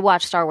choose. They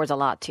watch Star Wars a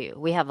lot too.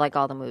 We have like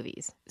all the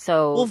movies,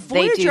 so Well,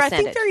 they do Voyager, I send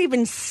think it. they're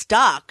even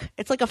stuck.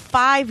 It's like a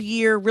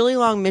 5-year, really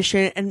long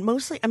mission, and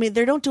mostly, I mean,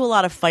 they don't do a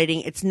lot of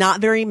fighting. It's not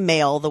very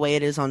male the way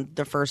it is on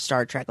the first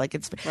Star Trek. Like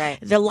Right.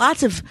 There are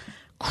lots of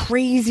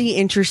crazy,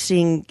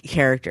 interesting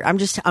character. I'm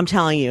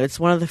telling you, it's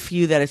one of the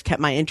few that has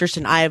kept my interest,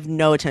 and I have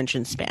no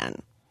attention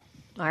span.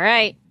 All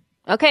right.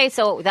 Okay,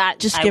 so that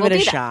Just I give will it a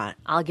do that. shot.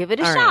 I'll give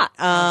it a All shot.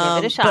 right. I'll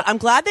give it a shot. But I'm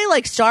glad they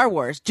like Star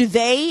Wars. Do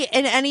they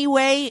in any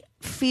way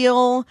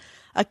feel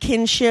a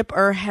kinship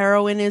or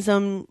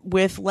heroinism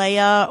with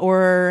Leia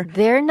or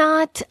They're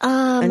not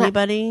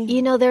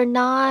anybody? they're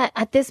not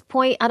at this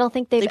point. I don't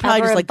think they've They probably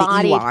ever just like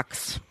embodied. the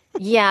Ewoks.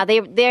 Yeah,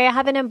 they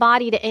haven't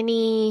embodied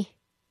anybody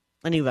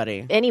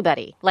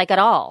like at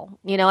all.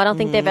 I don't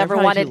think they've they're ever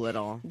probably wanted. too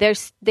little.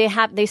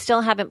 They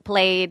still haven't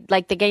played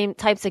like the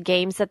types of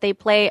games that they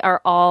play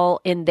are all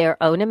in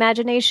their own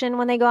imagination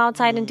when they go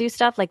outside and do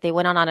stuff. Like they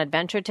went on an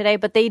adventure today,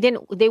 but they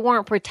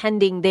weren't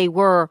pretending they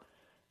were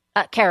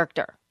a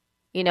character,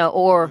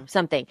 or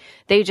something.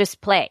 They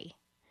just play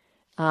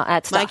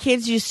at stuff. My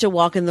kids used to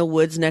walk in the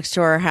woods next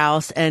to our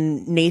house,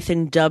 and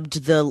Nathan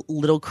dubbed the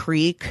little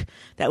creek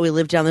that we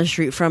lived down the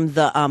street from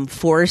the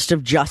Forest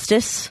of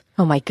Justice.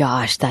 Oh my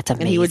gosh, that's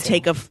amazing! And he would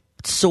take a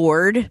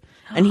sword,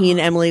 and he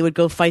and Emily would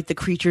go fight the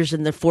creatures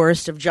in the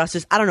Forest of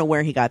Justice. I don't know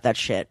where he got that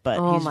shit, but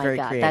Oh he's my very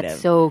God, creative.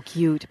 that's so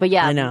cute. But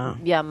yeah, I know.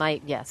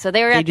 Yeah. So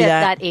they're at do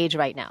that that? age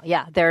right now.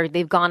 Yeah,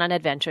 they've gone on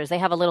adventures. They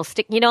have a little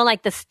stick,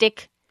 like the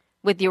stick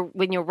with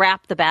when you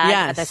wrap the bag.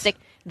 Yes, the stick.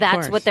 of That's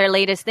course. what their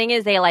latest thing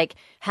is. They like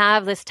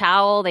have this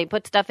towel. They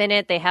put stuff in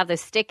it. They have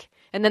this stick,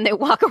 and then they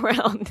walk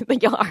around the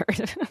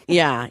yard.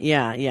 Yeah.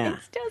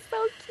 It's just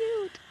so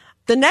cute.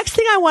 The next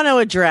thing I want to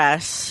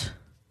address,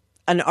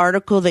 an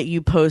article that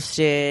you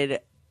posted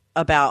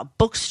about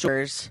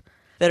bookstores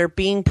that are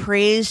being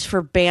praised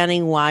for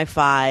banning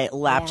Wi-Fi,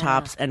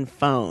 laptops, and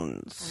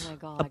phones. Oh my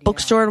God, A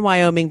bookstore in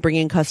Wyoming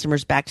bringing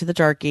customers back to the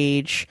dark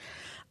age.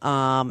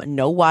 No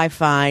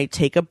Wi-Fi,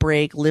 take a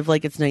break, live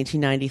like it's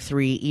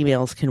 1993,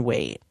 emails can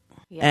wait.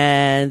 Yeah.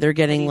 And they're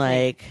getting What do you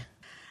like,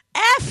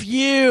 F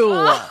you!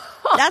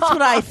 That's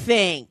what I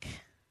think.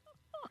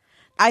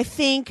 I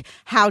think,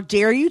 how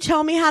dare you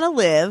tell me how to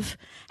live?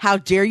 How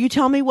dare you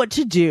tell me what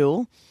to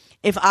do?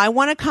 If I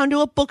want to come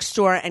to a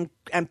bookstore and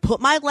put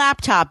my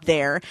laptop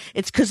there,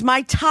 it's because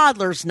my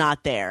toddler's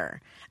not there.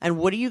 And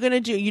what are you going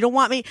to do? You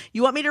want me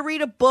to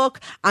read a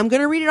book? I'm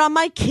going to read it on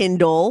my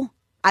Kindle.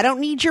 I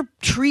don't need your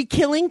tree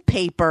killing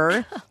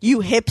paper, you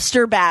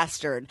hipster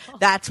bastard.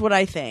 That's what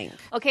I think.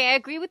 Okay, I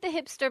agree with the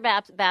hipster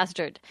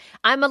bastard.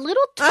 I'm a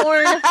little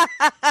torn.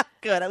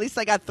 Good. At least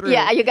I got through.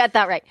 Yeah, you got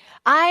that right.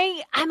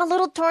 I'm a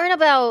little torn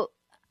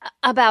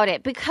about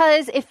it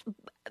because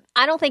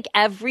I don't think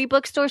every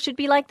bookstore should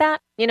be like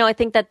that. I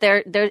think that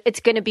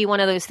it's going to be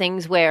one of those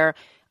things where,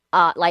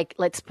 like,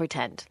 let's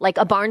pretend like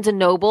a Barnes and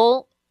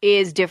Noble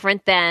is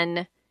different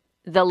than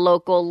the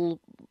local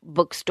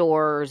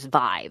bookstore's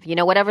vibe,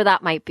 whatever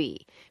that might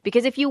be.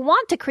 Because if you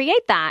want to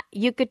create that,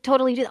 you could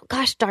totally do that.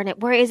 Gosh darn it,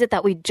 where is it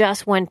that we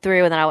just went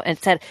through and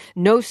it said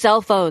no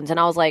cell phones, and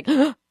I was like,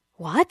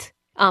 what?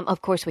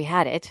 Of course we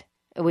had it.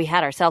 We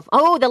had our cell phone.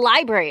 Oh, the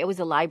library. It was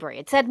the library.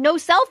 It said no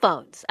cell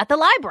phones at the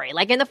library,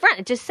 like in the front.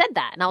 It just said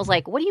that. And I was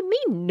like, what do you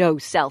mean no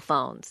cell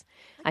phones?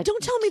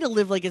 Don't tell me to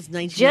live like it's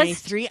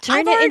 1993. Just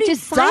turn it into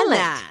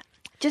silent.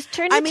 Just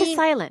turn it to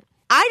silent.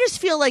 I just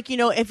feel like,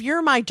 if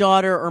you're my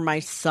daughter or my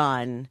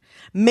son,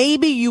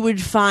 maybe you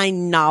would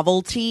find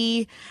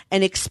novelty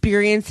in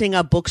experiencing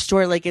a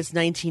bookstore like it's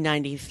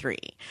 1993.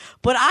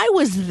 But I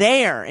was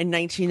there in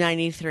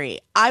 1993.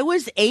 I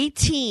was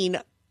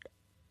 18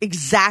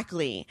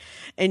 exactly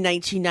in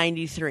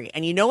 1993.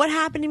 And you know what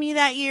happened to me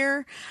that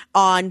year?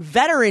 On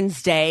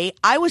Veterans Day,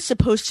 I was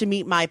supposed to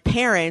meet my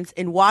parents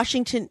in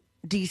Washington,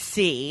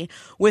 D.C.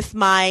 with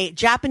my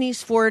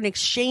Japanese foreign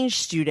exchange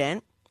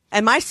student.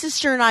 And my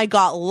sister and I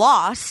got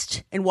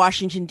lost in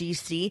Washington,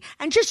 D.C.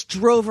 and just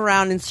drove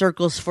around in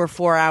circles for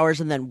 4 hours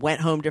and then went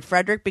home to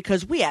Frederick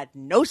because we had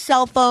no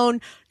cell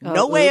phone,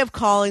 no way of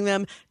calling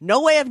them,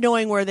 no way of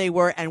knowing where they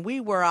were. And we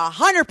were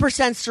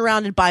 100%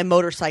 surrounded by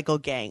motorcycle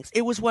gangs.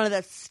 It was one of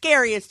the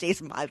scariest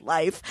days of my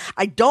life.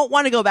 I don't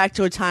want to go back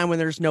to a time when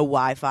there's no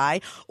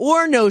Wi-Fi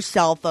or no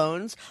cell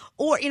phones.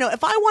 Or,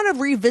 if I want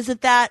to revisit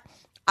that,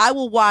 I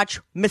will watch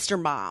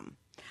Mr. Mom.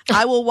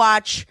 I will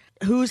watch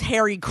Who's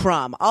Harry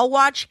Crumb. I'll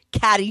watch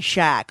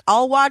Caddyshack.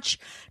 I'll watch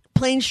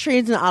Planes,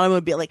 Trains, and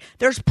Automobile. Like,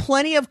 there's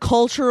plenty of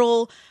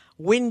cultural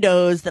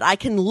windows that I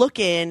can look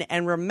in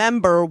and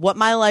remember what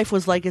my life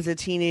was like as a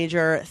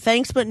teenager.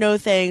 Thanks, but no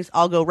thanks.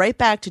 I'll go right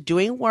back to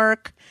doing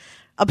work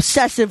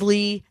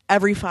obsessively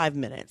every 5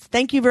 minutes.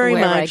 Thank you very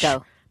much. I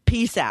go.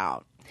 Peace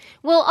out.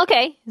 Well,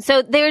 okay.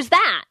 So there's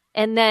that.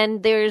 And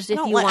then there's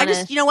you want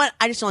to... You know what?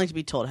 I just don't like to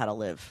be told how to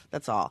live.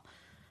 That's all.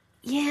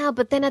 Yeah,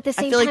 but then at the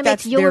same time, like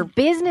it's your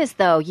business,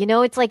 though.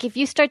 It's like if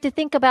you start to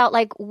think about,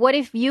 like, what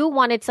if you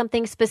wanted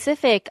something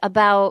specific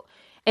about,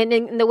 and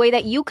in the way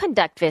that you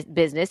conduct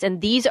business,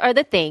 and these are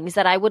the things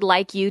that I would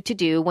like you to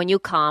do when you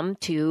come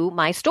to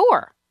my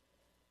store.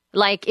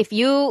 Like, if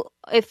you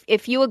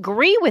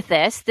agree with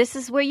this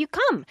is where you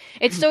come.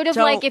 It's sort of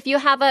like if you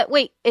have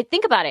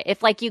think about it.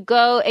 If like you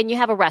go and you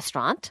have a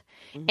restaurant,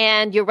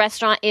 and your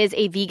restaurant is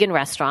a vegan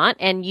restaurant,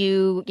 and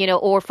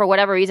or for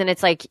whatever reason,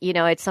 it's like,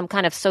 it's some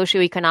kind of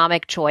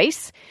socioeconomic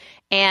choice,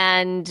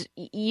 and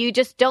you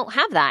just don't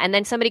have that. And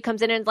then somebody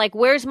comes in and like,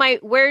 why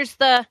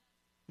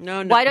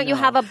don't you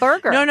have a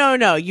burger?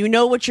 No. You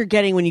know what you're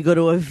getting when you go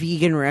to a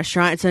vegan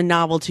restaurant. It's a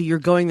novelty. You're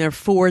going there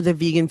for the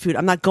vegan food.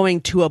 I'm not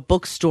going to a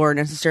bookstore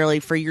necessarily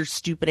for your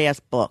stupid ass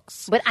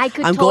books. But I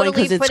could I'm totally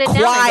going because put it's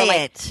it quiet. down.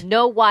 Like,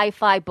 no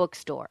Wi-Fi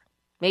bookstore.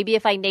 Maybe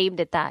if I named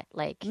it that,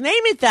 like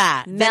name it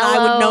that, then I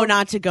would know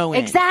not to go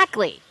in.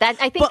 Exactly.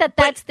 I think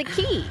that's the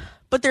key.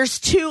 But there's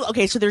two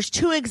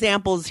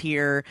examples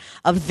here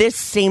of this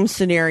same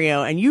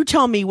scenario, and you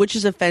tell me which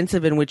is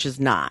offensive and which is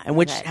not, and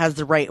which has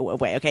the right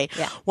way, okay?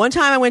 Yeah. One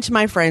time I went to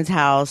my friend's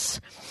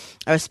house.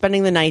 I was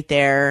spending the night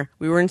there.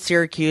 We were in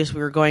Syracuse.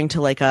 We were going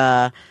to like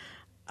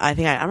I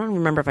don't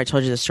remember if I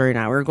told you this story or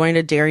not. We were going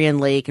to Darien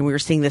Lake, and we were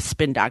seeing the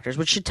Spin Doctors,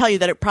 which should tell you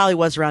that it probably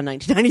was around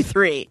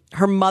 1993.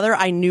 Her mother,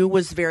 I knew,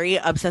 was very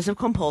obsessive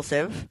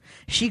compulsive.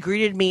 She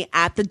greeted me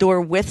at the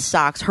door with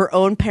socks, her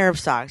own pair of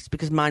socks,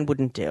 because mine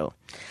wouldn't do.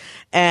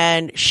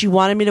 And she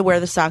wanted me to wear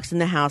the socks in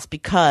the house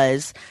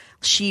because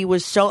she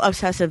was so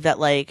obsessive that,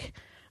 like,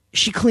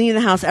 she cleaned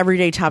the house every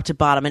day top to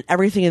bottom, and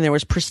everything in there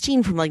was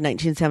pristine from like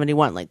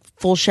 1971, like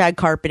full shag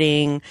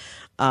carpeting,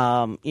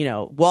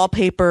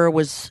 wallpaper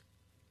was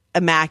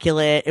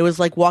immaculate. It was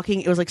like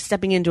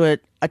stepping into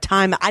a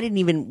time I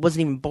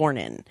wasn't even born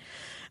in.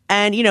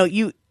 And,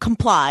 you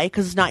comply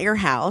because it's not your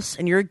house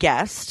and you're a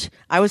guest.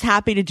 I was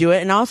happy to do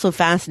it and also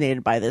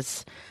fascinated by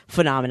this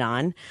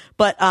phenomenon.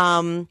 But,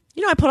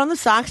 I put on the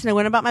socks and I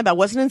went about my bed. I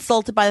wasn't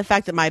insulted by the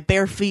fact that my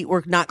bare feet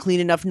were not clean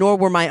enough, nor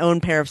were my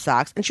own pair of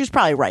socks. And she was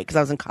probably right because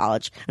I was in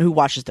college and who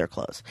washes their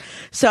clothes.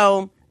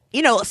 So,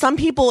 some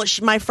people,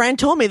 my friend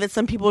told me that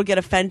some people would get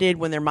offended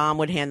when their mom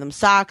would hand them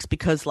socks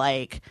because,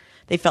 like,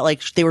 they felt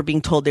like they were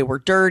being told they were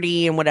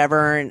dirty and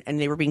whatever, and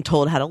they were being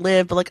told how to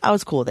live. But, like, I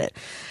was cool with it.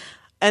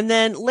 And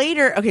then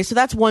later, okay, so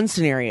that's one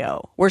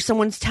scenario where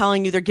someone's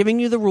telling you, they're giving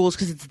you the rules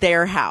because it's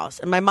their house.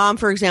 And my mom,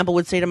 for example,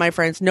 would say to my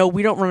friends, no,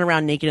 we don't run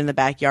around naked in the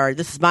backyard.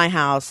 This is my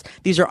house.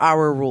 These are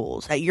our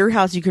rules. At your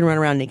house, you can run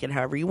around naked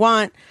however you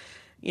want,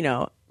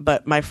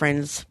 but my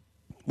friends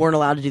weren't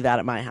allowed to do that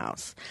at my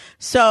house.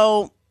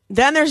 So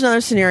then there's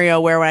another scenario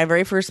where when I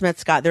very first met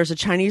Scott, there was a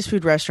Chinese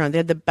food restaurant. They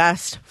had the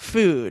best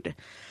food.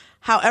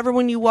 However,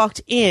 when you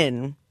walked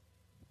in,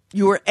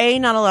 you were A,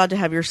 not allowed to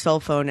have your cell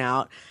phone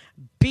out.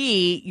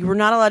 B, you were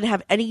not allowed to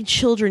have any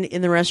children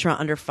in the restaurant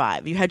under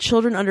 5. You had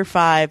children under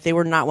 5, they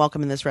were not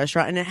welcome in this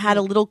restaurant. And it had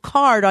a little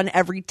card on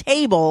every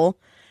table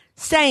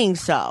saying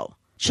so.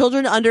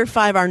 Children under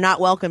 5 are not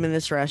welcome in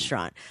this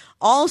restaurant.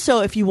 Also,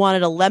 if you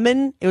wanted a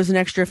lemon, it was an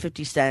extra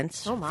 50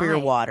 cents for your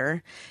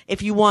water.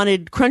 If you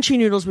wanted crunchy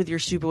noodles with your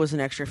soup, it was an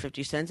extra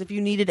 50 cents. If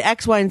you needed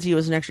X, Y, and Z, it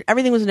was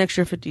everything was an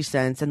extra 50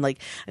 cents. And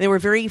they were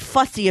very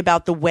fussy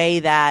about the way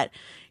that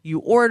you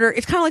order.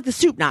 It's kind of like the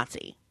soup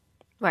Nazi.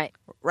 Right?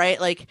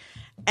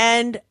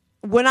 And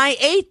when I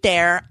ate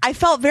there, I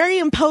felt very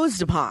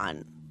imposed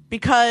upon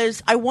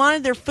because I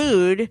wanted their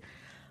food,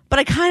 but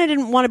I kind of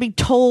didn't want to be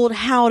told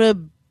how to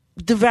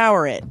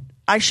devour it.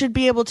 I should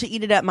be able to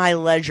eat it at my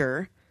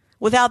leisure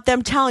without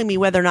them telling me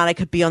whether or not I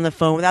could be on the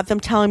phone, without them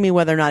telling me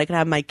whether or not I could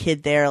have my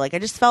kid there. Like, I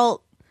just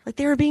felt like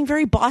they were being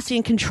very bossy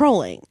and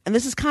controlling. And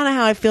this is kind of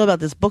how I feel about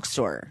this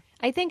bookstore.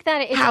 I think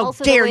that it's How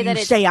also dare the way that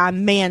you it's... say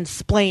I'm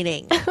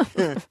mansplaining?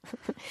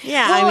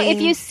 Yeah, Well, I mean,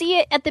 if you see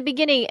it at the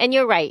beginning, and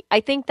you're right,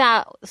 I think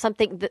that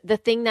the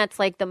thing that's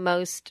like the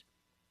most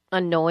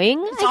annoying,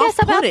 I guess,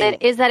 about off-putting.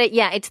 it is that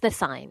it's the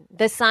sign.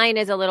 The sign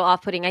is a little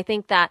off-putting. I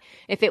think that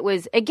if it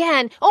was,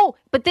 again,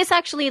 but this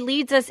actually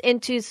leads us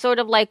into sort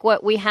of like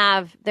what we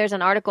have. There's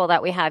an article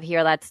that we have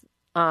here that's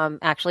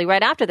actually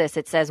right after this.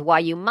 It says why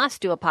you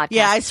must do a podcast.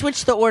 yeah, I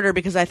switched the order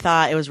because I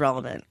thought it was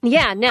relevant.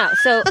 Yeah, no.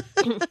 So,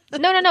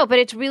 no. But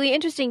it's really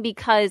interesting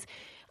because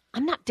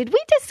did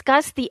we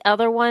discuss the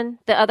other one,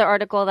 the other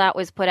article that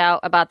was put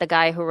out about the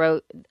guy who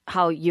wrote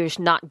how you're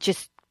not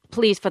just,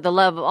 please, for the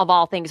love of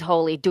all things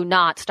holy, do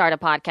not start a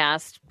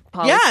podcast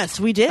post? Yes,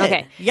 we did.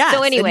 Okay. Yes.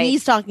 So anyway. And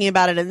he's talking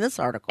about it in this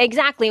article.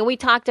 Exactly. And we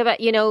talked about,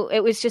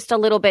 it was just a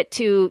little bit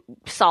too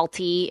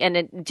salty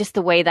and just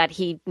the way that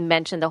he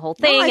mentioned the whole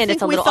thing. No, I and think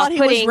it's a we little thought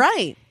off-putting. he was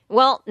right.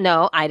 Well,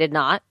 no, I did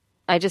not.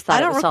 I just thought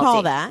I don't it was recall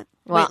salty. that.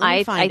 Well, Wait, let me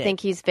I find it. think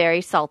he's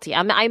very salty.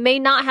 I may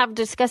not have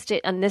discussed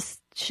it on this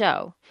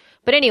show.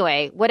 But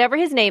anyway, whatever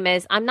his name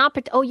is, I'm not...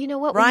 you know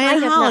what? We Ryan might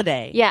have not-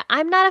 Holiday. Yeah,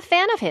 I'm not a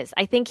fan of his.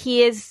 I think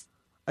he is...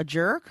 A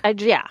jerk?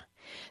 Yeah.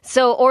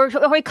 So, or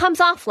he comes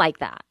off like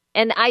that.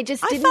 And I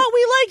just I didn't... thought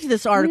we liked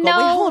this article. No,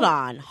 Wait, hold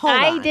on.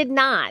 I did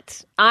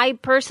not. I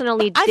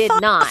personally I did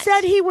thought not. you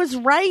said he was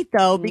right,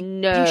 though.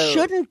 No. You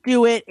shouldn't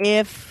do it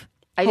if...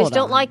 I Hold just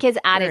don't on. like his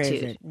Where is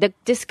attitude. it? The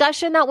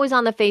discussion that was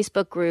on the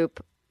Facebook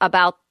group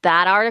about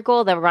that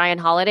article, the Ryan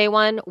Holiday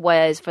one,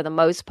 was for the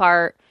most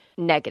part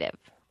negative.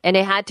 And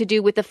it had to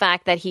do with the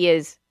fact that he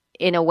is,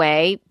 in a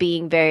way,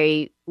 being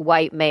very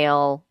white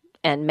male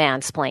and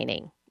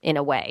mansplaining, in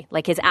a way,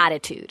 like his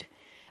attitude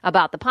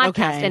about the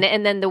podcast. Okay.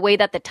 And then the way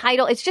that the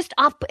title, it's just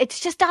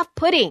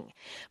off-putting.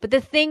 But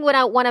the thing what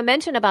I want to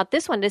mention about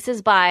this one, this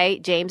is by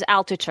James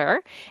Altucher,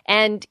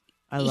 and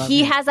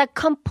he has a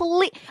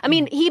complete,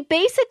 he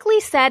basically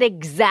said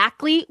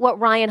exactly what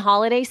Ryan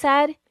Holiday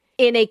said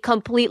in a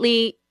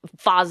completely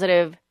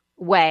positive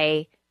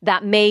way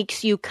that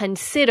makes you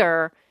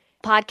consider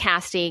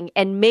podcasting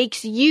and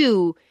makes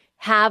you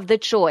have the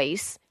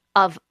choice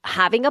of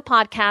having a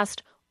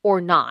podcast or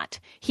not.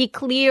 He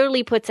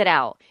clearly puts it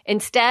out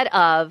instead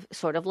of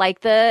sort of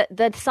like the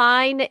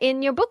sign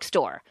in your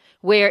bookstore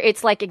where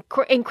it's like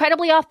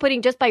incredibly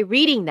off-putting just by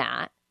reading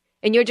that.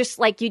 And you're just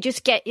like, you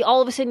just get,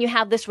 all of a sudden you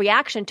have this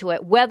reaction to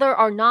it, whether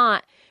or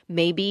not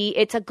maybe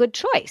it's a good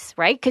choice,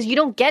 right? Because you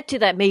don't get to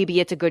that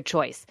maybe it's a good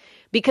choice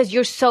because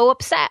you're so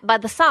upset by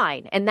the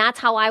sign. And that's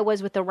how I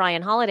was with the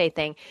Ryan Holiday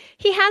thing.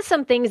 He has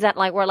some things that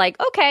like were like,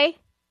 okay,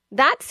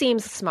 that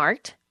seems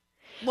smart.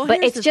 Well,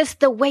 But here's it's just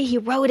the way he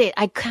wrote it.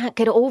 I can't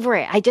get over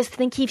it. I just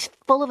think he's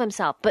full of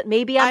himself. But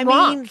maybe I'm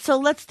wrong. So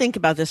let's think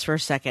about this for a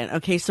second.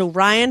 Okay, so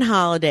Ryan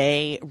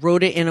Holiday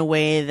wrote it in a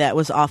way that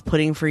was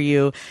off-putting for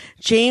you.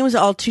 James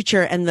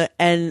Altucher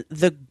and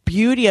the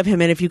beauty of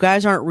him, and if you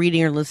guys aren't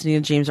reading or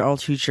listening to James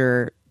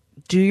Altucher,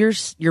 do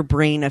your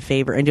brain a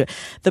favor and do it.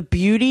 The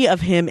beauty of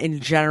him in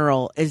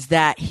general is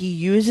that he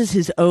uses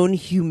his own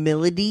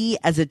humility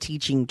as a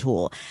teaching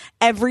tool.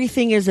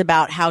 Everything is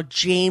about how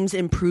James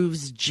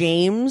improves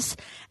James,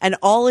 and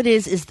all it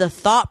is the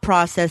thought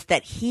process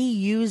that he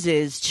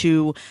uses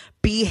to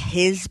be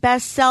his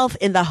best self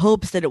in the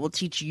hopes that it will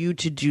teach you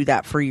to do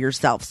that for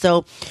yourself.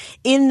 So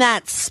in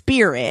that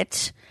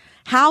spirit,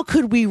 how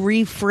could we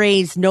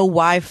rephrase no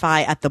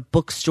Wi-Fi at the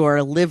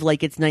bookstore, live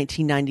like it's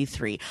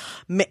 1993?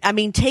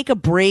 Take a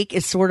break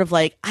is sort of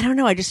like, I don't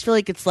know. I just feel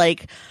like it's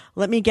like,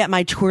 let me get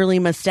my twirly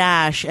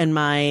mustache and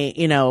my,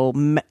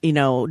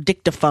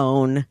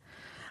 dictaphone.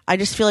 I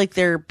just feel like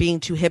they're being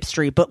too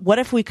hipstery. But what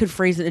if we could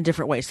phrase it in a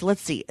different way? So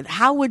let's see.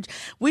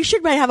 We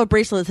should might have a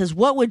bracelet that says,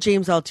 what would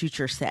James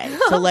Altucher say?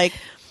 So like,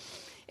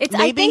 I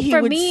maybe think he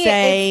for would me,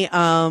 say,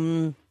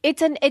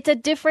 it's a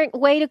different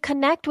way to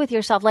connect with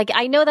yourself. Like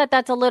I know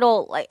that's a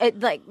little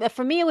like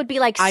for me it would be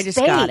like I space.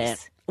 just got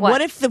it.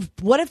 What if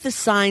the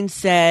sign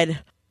said,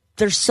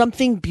 there's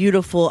something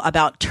beautiful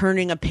about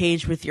turning a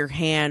page with your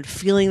hand,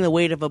 feeling the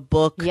weight of a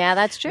book. Yeah,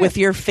 that's true. With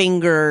your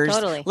fingers,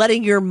 Totally.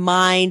 letting your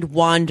mind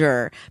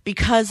wander.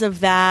 Because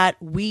of that,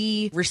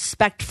 we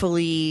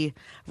respectfully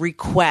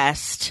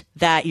request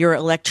that your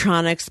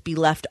electronics be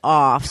left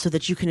off so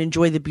that you can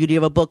enjoy the beauty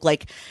of a book.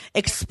 Like,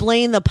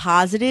 explain the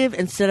positive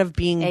instead of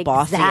being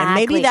bossy. And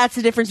maybe Exactly. that's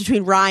the difference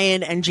between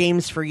Ryan and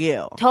James for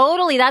you.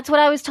 Totally, that's what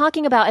I was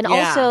talking about, and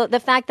Yeah. also the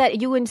fact that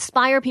you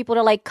inspire people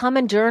to like come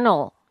and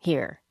journal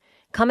here.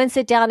 Come and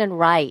sit down and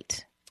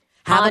write.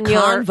 Have a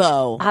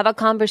convo. Have a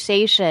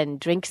conversation.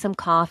 Drink some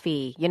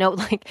coffee.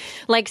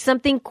 Like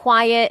something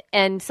quiet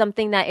and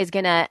something that is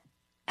gonna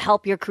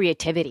help your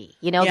creativity.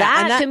 You know,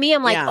 Yeah, that to me,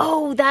 I'm like, yeah.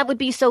 oh, that would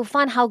be so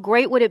fun. How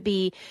great would it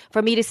be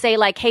for me to say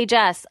like, hey,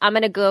 Jess, I'm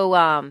going to go,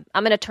 I'm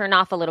going to turn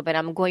off a little bit.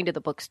 I'm going to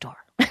the bookstore.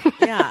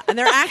 Yeah, and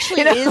there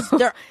actually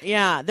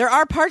there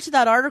are parts of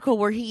that article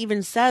where he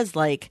even says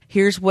like,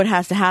 here's what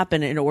has to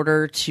happen in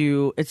order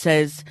to, it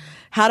says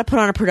how to put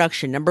on a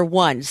production. Number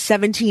 1,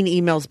 17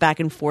 emails back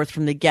and forth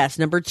from the guests.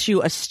 Number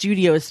 2, a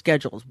studio is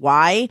scheduled.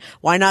 Why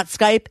not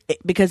Skype?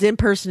 Because in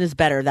person is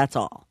better. That's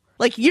all.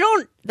 Like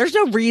there's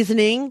no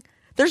reasoning.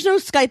 There's no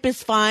Skype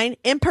is fine.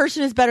 In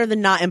person is better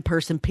than not in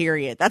person,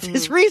 period. That's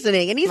his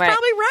reasoning. And he's Right.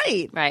 probably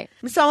right. Right.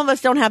 Some of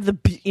us don't have the,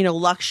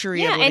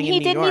 luxury of living and he in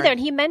New didn't York. either. And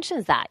he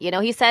mentions that. You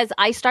know, he says,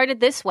 I started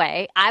this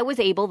way. I was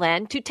able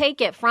then to take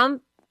it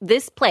from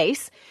this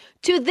place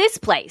to this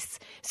place.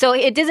 So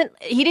he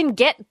didn't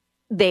get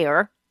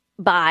there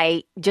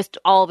by just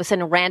all of a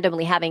sudden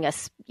randomly having a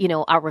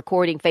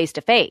recording face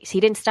to face. He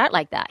didn't start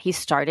like that. He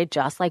started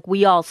just like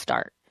we all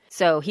start.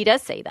 So he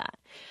does say that.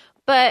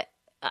 But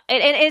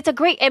and it's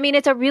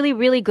it's a really,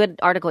 really good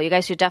article. You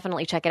guys should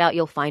definitely check it out.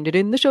 You'll find it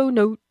in the show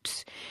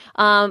notes.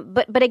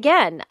 But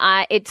again,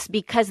 it's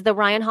because the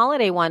Ryan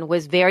Holiday one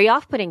was very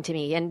off-putting to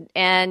me,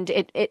 and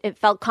it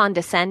felt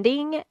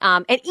condescending.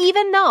 And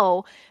even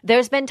though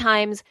there's been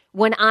times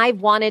when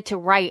I've wanted to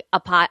write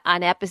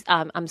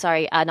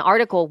an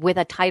article with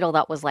a title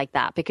that was like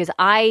that, because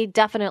I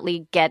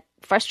definitely get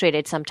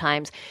frustrated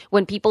sometimes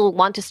when people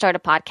want to start a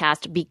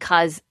podcast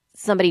because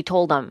somebody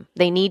told them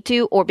they need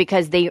to, or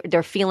because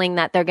they're feeling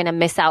that they're going to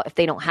miss out if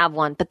they don't have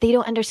one, but they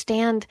don't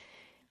understand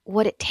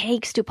what it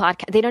takes to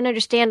podcast. They don't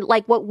understand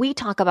like what we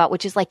talk about,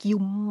 which is like, you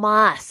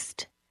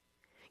must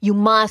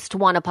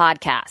want a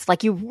podcast.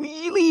 Like you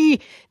really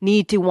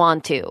need to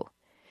want to,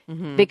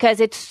 because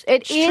it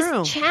is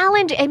true.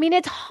 challenging. I mean,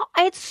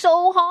 it's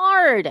so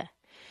hard.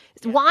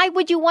 Why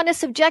would you want to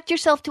subject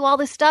yourself to all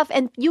this stuff?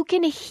 And you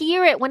can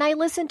hear it when I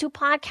listen to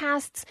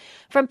podcasts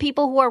from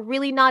people who are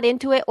really not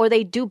into it, or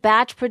they do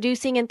batch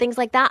producing and things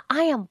like that.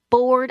 I am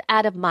bored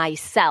out of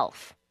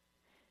myself.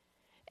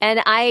 And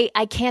I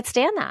can't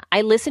stand that.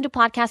 I listen to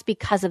podcasts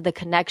because of the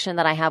connection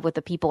that I have with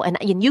the people. And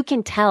you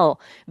can tell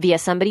via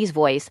somebody's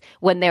voice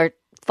when they're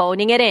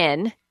phoning it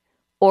in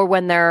or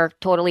when they're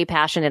totally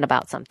passionate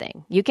about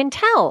something. You can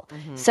tell.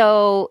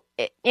 So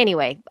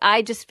anyway,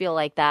 I just feel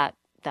like that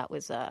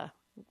was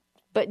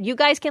but you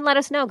guys can let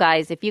us know,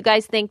 guys, if you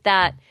guys think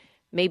that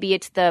maybe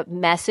it's the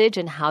message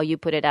and how you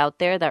put it out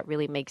there that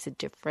really makes a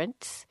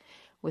difference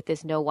with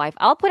this no Wi-Fi.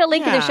 I'll put a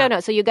link in the show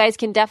notes so you guys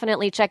can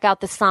definitely check out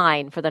the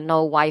sign for the no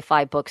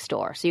Wi-Fi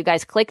bookstore. So you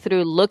guys click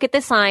through, look at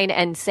the sign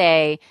and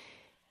say,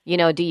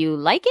 do you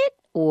like it?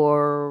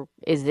 Or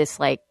is this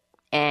like,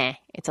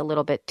 it's a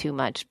little bit too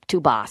much,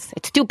 too boss.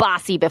 It's too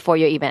bossy before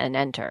you even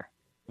enter.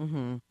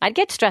 I'd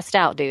get stressed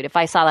out, dude. If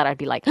I saw that, I'd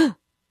be like,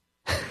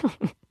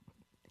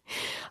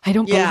 I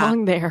don't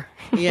belong there.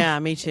 Yeah,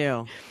 me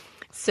too.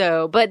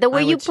 So, but the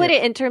way you put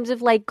it in terms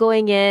of like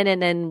going in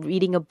and then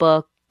reading a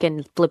book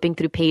and flipping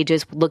through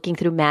pages, looking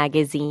through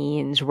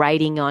magazines,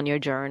 writing on your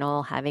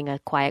journal, having a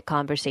quiet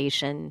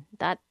conversation,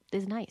 that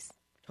is nice.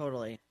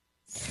 Totally.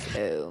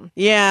 So,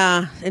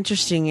 yeah,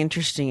 interesting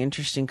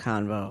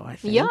convo, I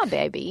think. yeah,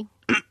 baby.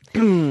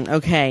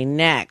 Okay,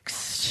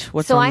 next.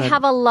 So I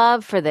have a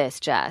love for this,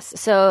 Jess.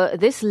 So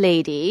this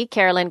lady,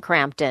 Carolyn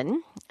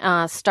Crampton,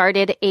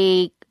 started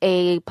a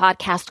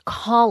podcast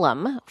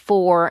column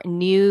for the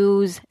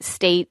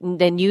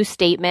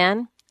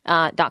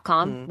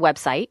newsstateman.com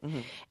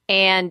website.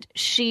 And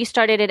she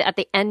started it at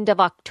the end of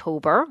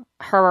October.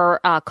 Her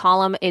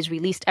column is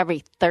released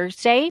every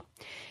Thursday.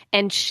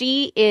 And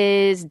she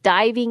is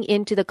diving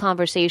into the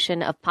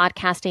conversation of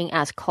podcasting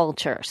as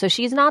culture. So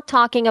she's not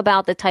talking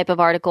about the type of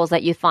articles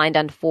that you find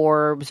on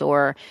Forbes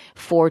or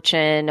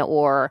Fortune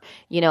or,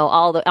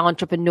 all the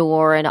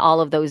Entrepreneur and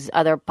all of those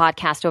other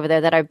podcasts over there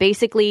that are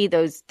basically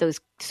those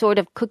sort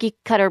of cookie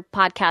cutter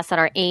podcasts that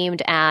are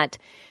aimed at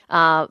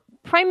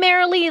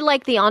primarily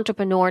like the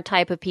entrepreneur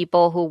type of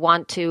people who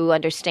want to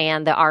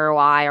understand the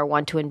ROI or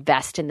want to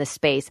invest in the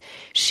space.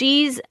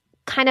 She's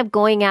kind of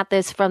going at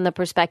this from the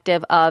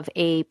perspective of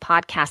a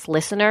podcast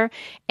listener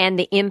and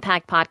the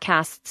impact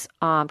podcasts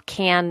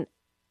can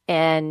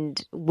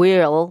and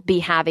will be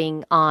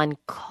having on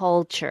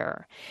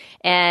culture.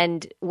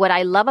 And what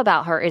I love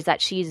about her is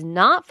that she's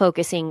not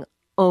focusing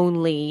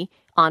only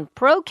on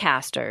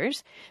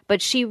procasters,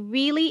 but she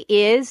really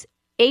is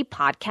a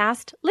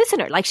podcast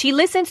listener. Like she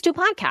listens to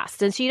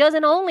podcasts and she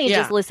doesn't only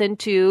just listen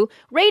to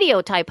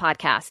radio type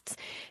podcasts.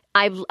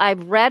 I've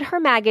read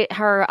her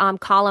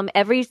column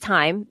every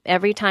time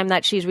that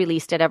she's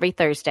released it every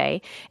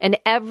Thursday, and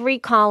every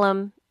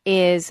column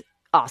is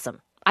awesome.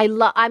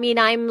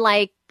 I'm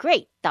like,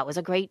 great. That was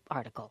a great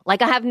article.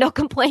 Like I have no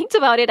complaints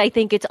about it. I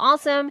think it's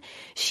awesome.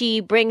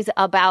 She brings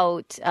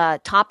about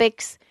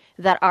topics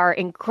that are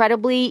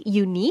incredibly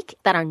unique,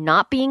 that are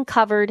not being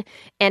covered.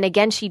 And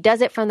again, she does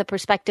it from the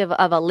perspective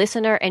of a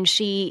listener, and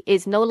she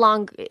is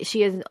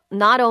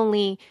not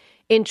only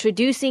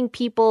introducing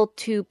people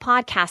to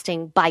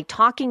podcasting by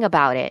talking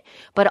about it,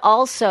 but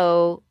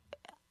also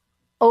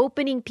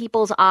opening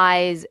people's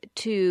eyes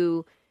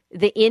to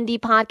the indie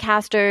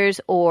podcasters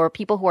or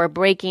people who are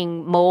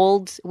breaking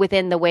molds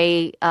within the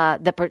way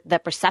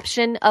the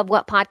perception of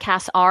what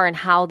podcasts are and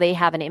how they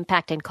have an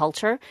impact in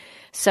culture.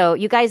 So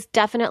you guys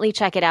definitely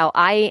check it out.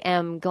 I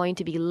am going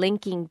to be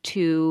linking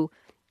to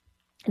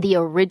the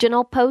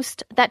original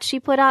post that she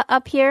put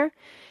up here.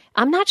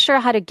 I'm not sure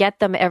how to get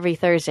them every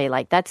Thursday.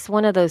 Like, that's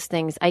one of those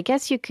things. I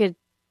guess you could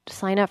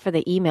sign up for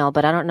the email,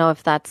 but I don't know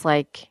if that's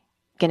like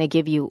going to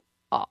give you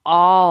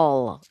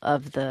all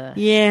of the...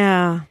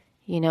 Yeah.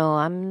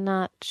 I'm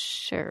not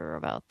sure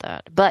about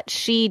that. But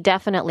she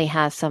definitely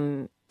has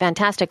some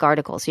fantastic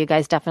articles. You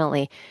guys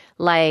definitely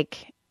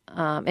like...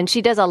 and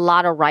she does a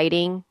lot of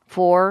writing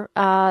for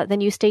the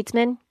New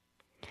Statesman.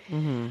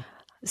 Mm-hmm.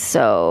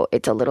 So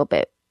it's a little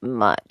bit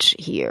much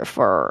here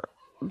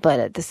but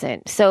at the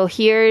same... So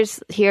here's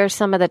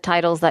some of the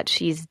titles that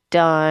she's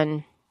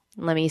done.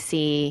 Let me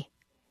see.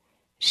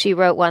 She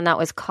wrote one that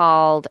was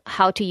called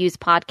How to Use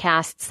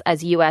Podcasts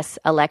as U.S.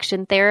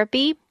 Election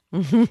Therapy.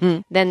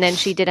 Mm-hmm. Then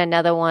she did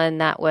another one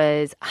that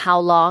was How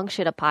Long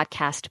Should a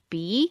Podcast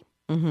Be?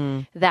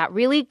 Mm-hmm. That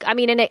really,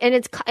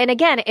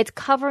 it's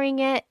covering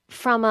it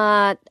from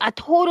a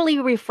totally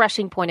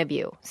refreshing point of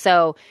view.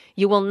 So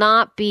you will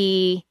not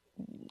be,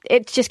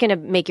 it's just going to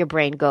make your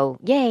brain go,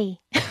 yay.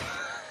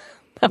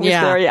 That was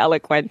very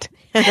eloquent.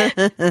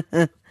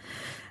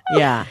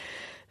 Yeah.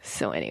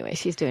 So anyway,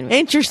 she's doing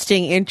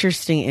interesting.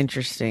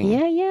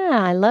 Yeah,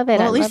 I love it.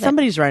 Well, at least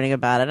somebody's writing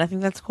about it. I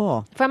think that's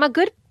cool. From a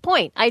good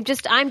point. I'm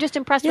just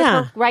impressed with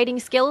her writing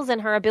skills and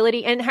her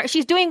ability, and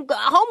she's doing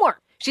homework.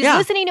 She's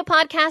listening to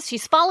podcasts.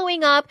 She's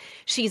following up.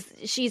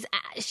 She's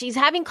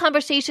having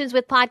conversations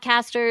with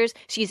podcasters.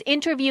 She's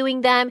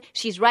interviewing them.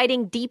 She's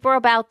writing deeper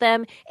about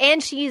them,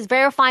 and she's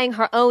verifying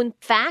her own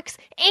facts.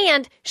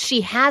 And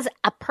she has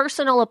a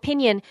personal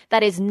opinion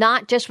that is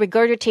not just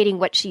regurgitating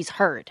what she's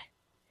heard.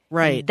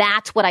 Right. And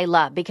that's what I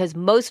love, because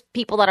most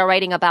people that are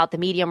writing about the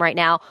medium right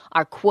now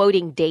are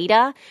quoting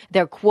data.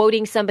 They're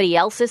quoting somebody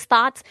else's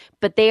thoughts,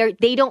 but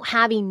they don't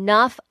have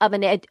enough of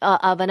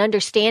an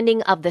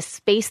understanding of the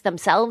space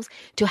themselves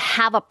to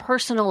have a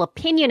personal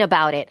opinion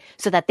about it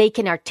so that they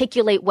can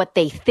articulate what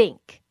they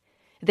think.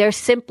 They're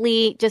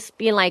simply just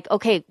being like,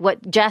 okay,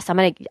 Jess,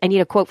 I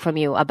need a quote from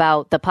you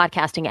about the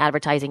podcasting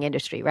advertising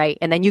industry, right?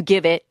 And then you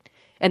give it,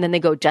 and then they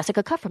go,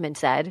 Jessica Kupferman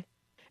said,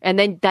 and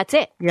then that's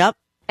it. Yep.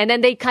 And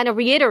then they kind of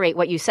reiterate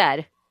what you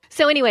said.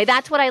 So anyway,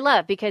 that's what I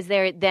love, because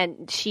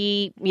then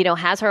she,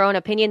 has her own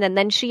opinion, and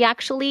then she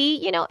actually,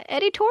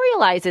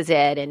 editorializes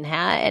it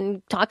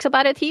and talks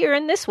about it here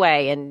in this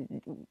way.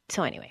 And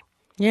so anyway,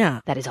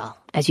 that is all.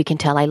 As you can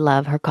tell, I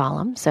love her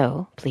column,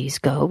 so please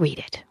go read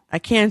it. I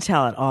can't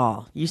tell at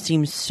all. You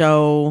seem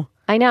so...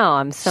 I know,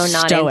 I'm so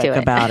not stoic into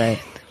it. about it.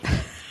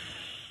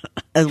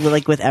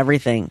 Like with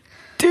everything.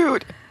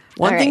 Dude.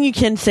 One thing you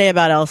can say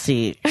about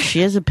Elsie, she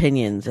has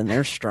opinions and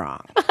they're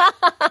strong.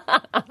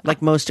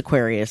 Like most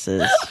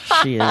Aquariuses.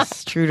 She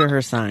is true to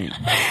her sign.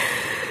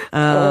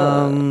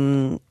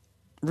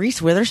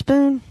 Reese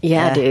Witherspoon?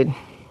 Yeah, dude.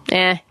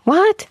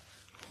 What?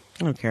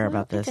 I don't care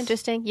about this. It's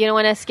interesting. You don't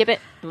want to skip it?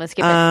 I'm going to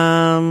skip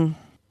it.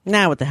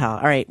 Now what the hell?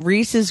 All right.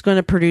 Reese is going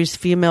to produce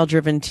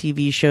female-driven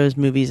TV shows,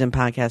 movies, and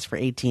podcasts for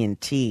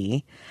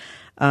AT&T.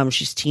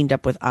 She's teamed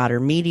up with Otter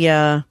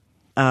Media,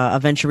 a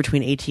venture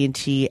between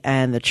AT&T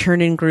and the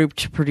Chernin Group,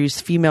 to produce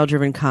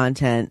female-driven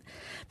content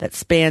that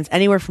spans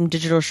anywhere from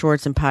digital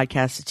shorts and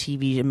podcasts to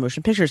TV and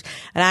motion pictures.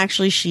 And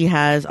actually, she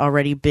has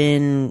already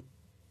been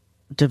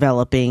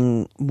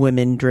developing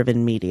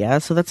women-driven media,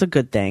 so that's a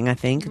good thing, I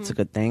think. It's a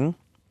good thing.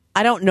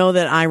 I don't know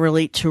that I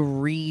relate to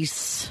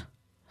Reese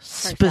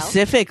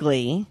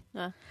specifically,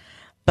 but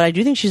I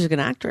do think she's a good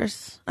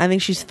actress. I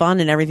think she's fun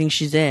in everything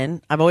she's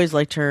in. I've always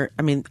liked her.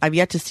 I mean, I've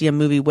yet to see a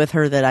movie with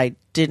her that I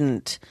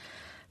didn't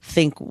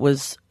think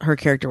her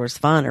character was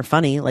fun or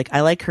funny. Like,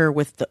 I like her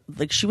with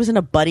she was in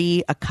a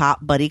cop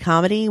buddy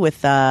comedy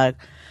with I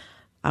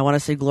want to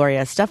say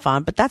Gloria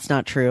Estefan, but that's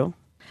not true.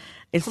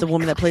 It's the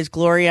woman that plays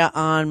Gloria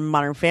on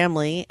Modern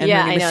Family, and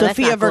her name is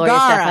Sofia Vergara.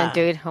 Stefan,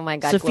 dude. Oh my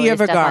God, Sofia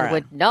Vergara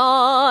would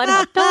not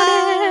have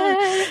done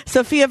it.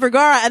 Sofia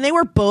Vergara, and they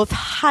were both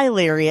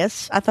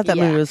hilarious. I thought that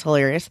movie was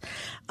hilarious.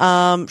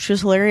 She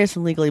was hilarious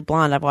in Legally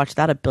Blonde. I've watched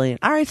that a billion.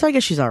 All right, so I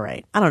guess she's all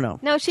right. I don't know.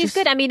 No, she's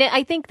good. I mean,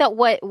 I think that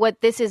what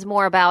this is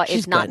more about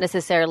is not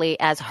necessarily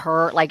as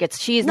her. Like,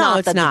 she's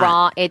not the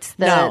draw. It's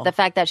the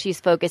fact that she's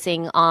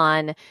focusing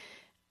on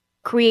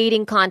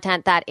creating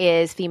content that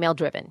is female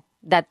driven.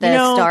 That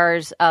the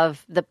stars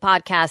of the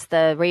podcast,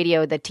 the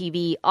radio, the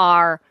TV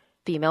are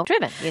female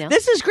driven.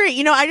 This is great.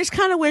 I just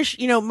kind of wish,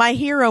 my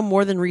hero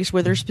more than Reese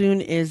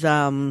Witherspoon is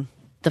the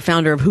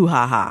founder of Hoo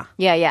Ha Ha.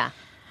 Yeah.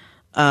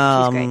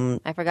 She's great.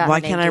 I forgot.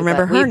 Why can't I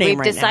remember her name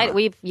right now?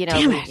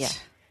 Damn it. Yeah.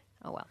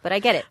 Oh well, but I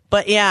get it.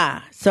 But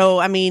yeah, so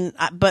I mean,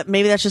 but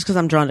maybe that's just because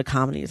I'm drawn to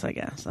comedies. I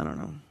guess I don't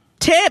know.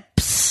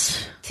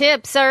 Tips.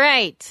 All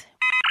right.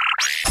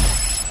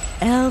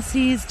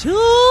 Elsie's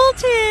tool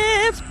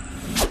tips.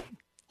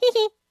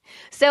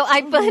 So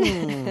I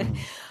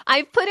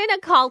I've put in a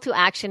call to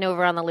action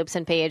over on the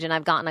Libsyn page, and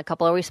I've gotten a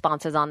couple of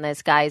responses on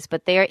this, guys.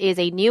 But there is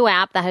a new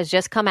app that has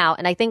just come out.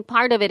 And I think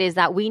part of it is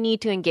that we need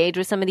to engage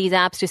with some of these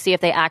apps to see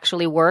if they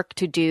actually work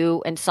to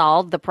do and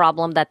solve the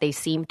problem that they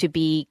seem to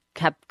be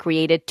have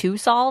created to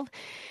solve.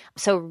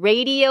 So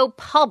Radio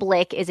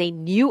Public is a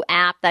new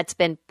app that's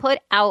been put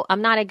out.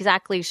 I'm not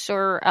exactly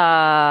sure.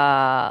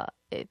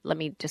 Let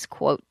me just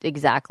quote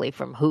exactly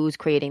from who's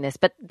creating this.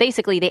 But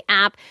basically, the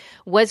app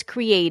was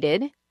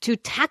created to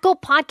tackle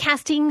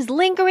podcasting's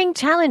lingering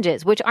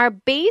challenges, which are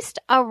based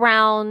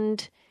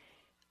around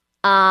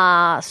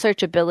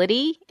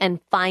searchability and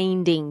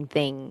finding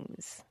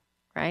things,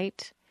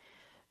 right?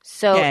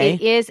 So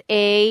It is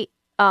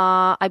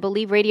I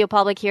believe Radio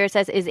Public here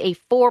says is a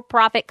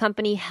for-profit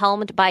company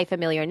helmed by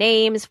familiar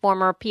names.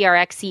 Former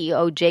PRX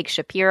CEO Jake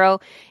Shapiro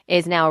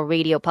is now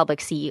Radio Public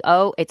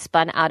CEO. It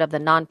spun out of the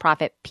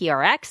nonprofit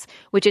PRX,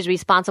 which is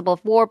responsible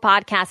for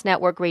podcast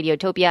network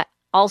Radiotopia,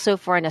 also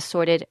for an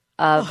assortment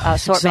of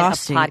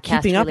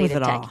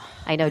podcast-related tech.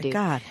 I know, dude.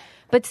 God.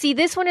 But see,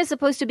 this one is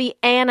supposed to be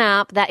an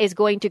app that is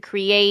going to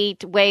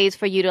create ways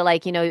for you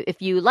to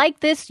if you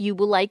like this, you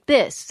will like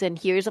this. And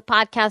here's a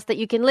podcast that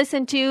you can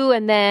listen to.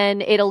 And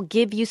then it'll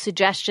give you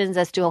suggestions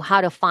as to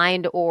how to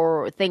find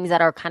or things that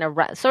are kind of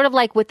sort of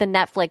like with the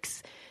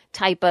Netflix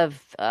type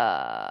of,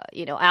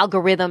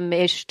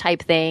 algorithm-ish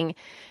type thing.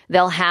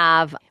 They'll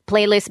have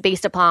playlists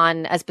based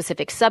upon a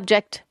specific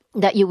subject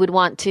that you would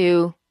want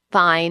to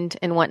find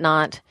and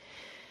whatnot.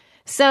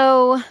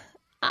 So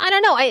I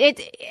don't know.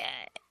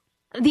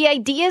 The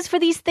ideas for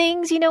these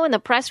things, and the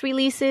press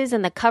releases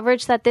and the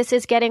coverage that this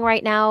is getting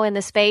right now in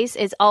the space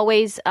is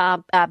always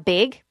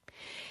big.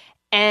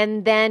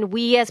 And then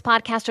we as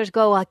podcasters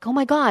go like, oh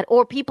my God,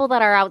 or people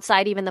that are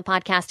outside even the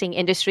podcasting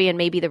industry and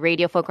maybe the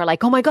radio folk are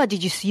like, oh my God,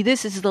 did you see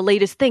this? This is the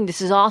latest thing.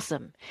 This is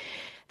awesome.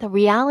 The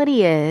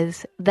reality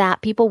is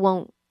that people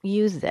won't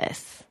use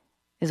this.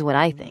 Is what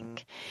I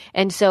think.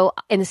 And so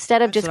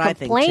instead of just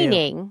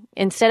complaining,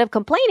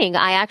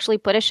 I actually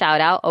put a shout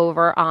out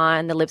over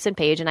on the Libsyn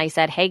page and I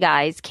said, hey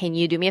guys, can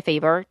you do me a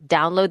favor?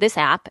 Download this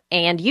app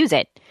and use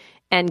it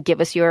and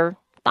give us your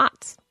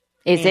thoughts.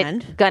 Is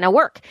it going to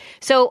work?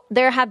 So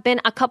there have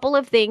been a couple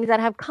of things that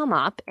have come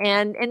up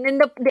and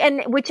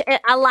which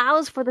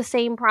allows for the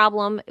same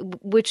problem,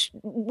 which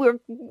we're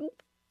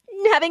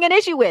having an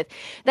issue with,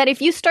 that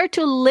if you start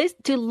to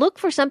look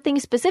for something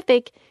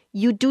specific,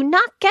 you do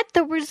not get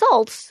the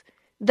results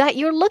that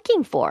you're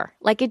looking for.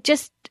 Like it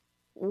just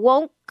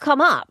won't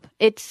come up.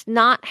 It's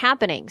not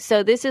happening.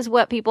 So this is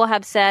what people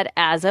have said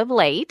as of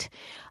late.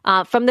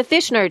 From the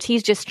Fish Nerds,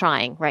 he's just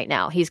trying right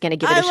now. He's going to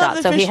give it a shot. I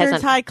love the Fish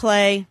Nerds. Hi,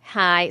 Clay.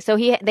 Hi. So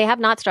they have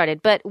not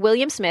started. But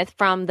William Smith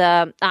from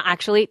the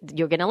actually,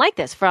 you're going to like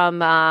this.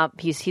 From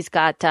he's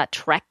got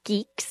Trek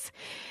Geeks.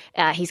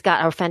 He's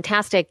got a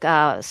fantastic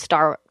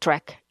Star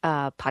Trek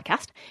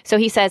podcast. So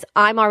he says,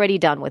 I'm already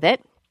done with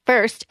it.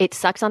 First, it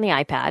sucks on the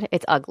iPad.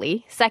 It's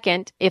ugly.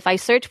 Second, if I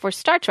search for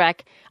Star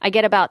Trek, I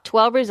get about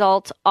 12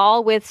 results,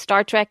 all with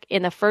Star Trek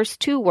in the first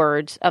 2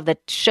 words of the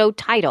show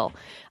title.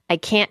 I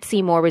can't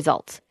see more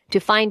results. To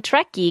find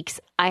Trek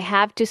Geeks, I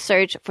have to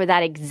search for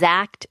that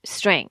exact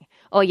string.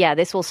 Oh, yeah,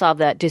 this will solve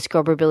the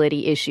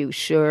discoverability issue.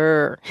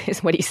 Sure,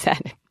 is what he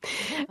said.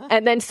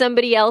 And then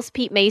somebody else,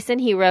 Pete Mason,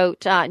 he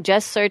wrote,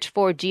 just search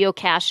for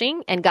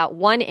geocaching and got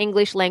 1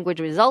 English language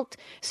result.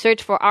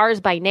 Search for ours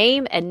by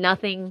name and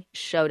nothing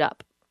showed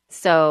up.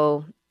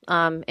 So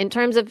in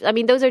terms of,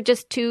 those are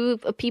just 2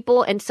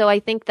 people. And so I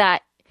think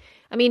that,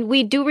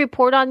 we do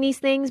report on these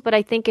things, but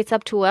I think it's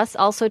up to us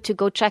also to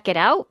go check it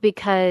out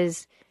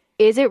because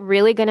is it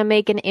really going to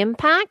make an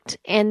impact?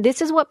 And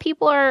this is what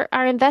people are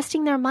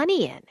investing their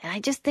money in. And I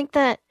just think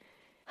that,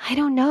 I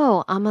don't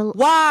know.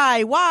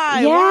 Why?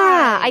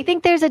 Yeah, I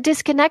think there's a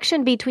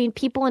disconnection between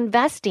people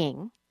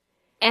investing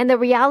and the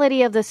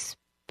reality of the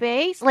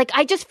space. Like,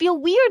 I just feel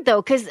weird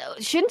though, because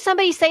shouldn't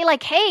somebody say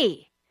like,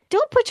 hey,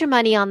 don't put your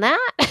money on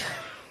that.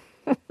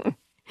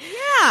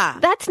 Yeah.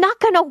 That's not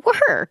going to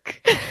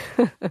work.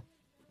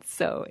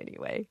 So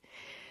anyway,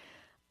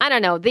 I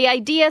don't know. The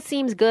idea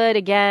seems good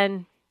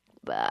again,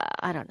 but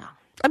I don't know.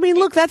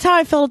 Look, that's how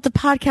I felt at the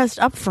podcast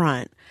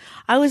upfront.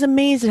 I was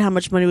amazed at how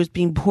much money was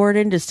being poured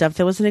into stuff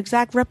that was an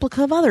exact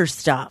replica of other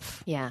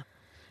stuff. Yeah.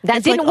 That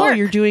it's didn't like, work.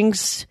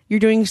 Oh, you're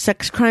doing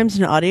sex crimes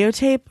and audio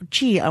tape?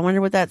 Gee, I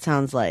wonder what that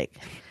sounds like.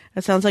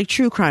 That sounds like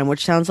true crime,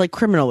 which sounds like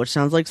criminal, which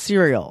sounds like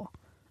serial.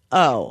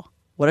 Oh,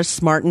 what a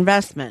smart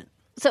investment.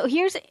 So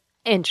here's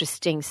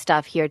interesting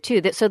stuff here too.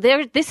 So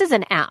this is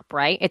an app,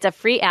 right? It's a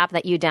free app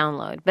that you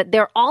download, but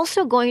they're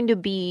also going to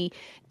be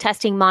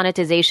testing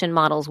monetization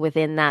models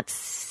within that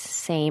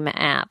same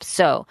app.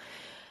 So,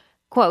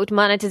 quote,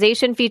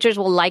 monetization features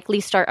will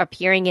likely start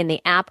appearing in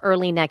the app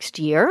early next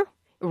year.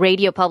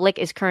 Radio Public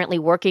is currently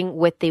working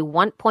with the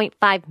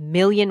 $1.5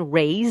 million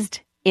raised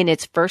in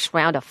its first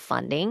round of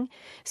funding.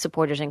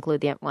 Supporters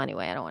include I don't want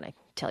to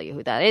tell you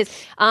who that is.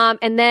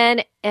 And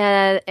then,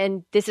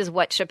 and this is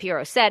what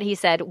Shapiro said. He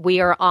said, we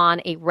are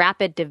on a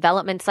rapid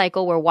development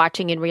cycle. We're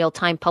watching in real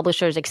time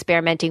publishers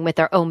experimenting with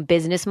their own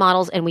business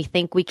models, and we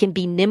think we can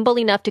be nimble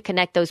enough to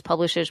connect those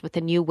publishers with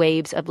the new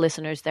waves of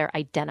listeners they're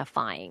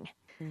identifying.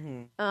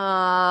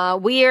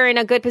 We are in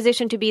a good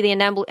position to be the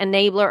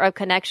enabler of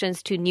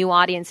connections to new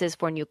audiences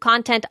for new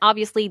content.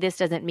 Obviously, this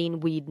doesn't mean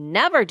we'd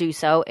never do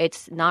so.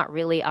 It's not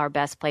really our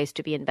best place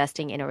to be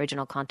investing in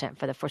original content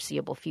for the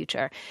foreseeable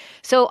future.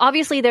 So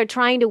obviously, they're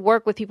trying to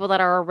work with people that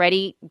are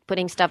already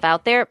putting stuff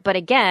out there. But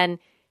again,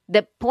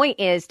 the point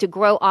is to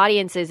grow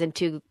audiences and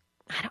to,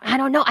 I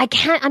don't know. I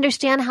can't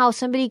understand how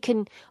somebody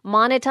can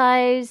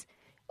monetize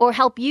or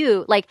help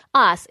you, like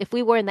us, if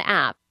we were in the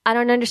app. I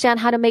don't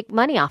understand how to make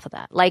money off of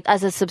that. Like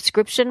as a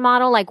subscription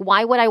model, like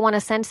why would I want to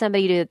send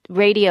somebody to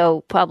Radio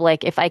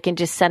Public if I can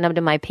just send them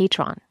to my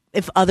Patreon?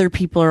 If other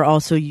people are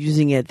also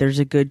using it, there's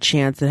a good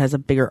chance it has a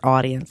bigger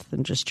audience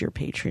than just your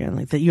Patreon.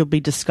 Like that you'll be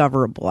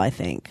discoverable, I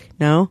think.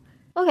 No?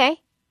 Okay.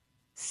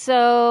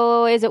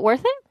 So is it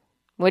worth it?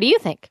 What do you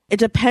think? It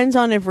depends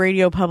on if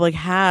Radio Public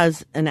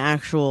has an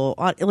actual,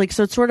 like,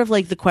 so it's sort of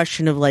like the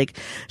question of like,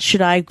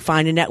 should I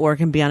find a network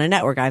and be on a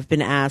network? I've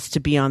been asked to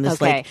be on this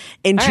like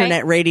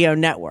internet radio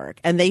network.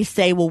 And they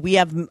say, well, we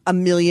have a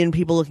million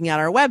people looking at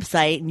our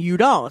website and you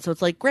don't. So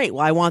it's like, great.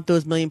 Well, I want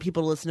those million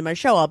people to listen to my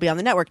show. I'll be on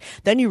the network.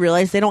 Then you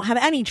realize they don't have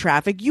any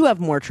traffic. You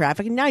have more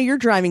traffic. And now you're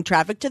driving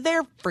traffic to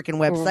their freaking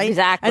website.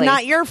 Exactly. And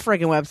not your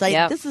freaking website.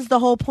 Yep. This is the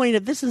whole point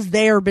of this is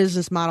their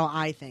business model,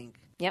 I think.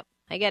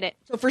 I get it.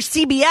 So for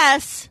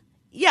CBS,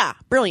 yeah,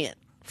 brilliant.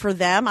 For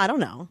them, I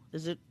don't know.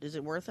 Is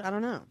it worth it? I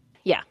don't know.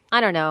 Yeah,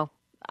 I don't know.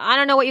 I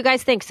don't know what you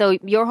guys think. So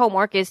your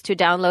homework is to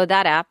download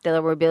that app.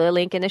 There will be a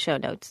link in the show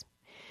notes.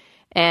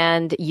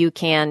 And you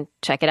can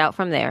check it out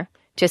from there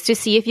just to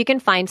see if you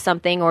can find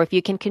something or if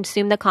you can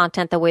consume the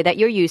content the way that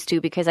you're used to,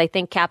 because I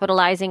think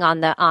capitalizing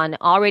on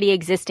already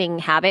existing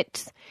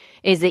habits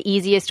is the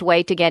easiest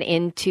way to get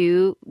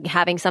into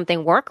having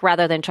something work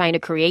rather than trying to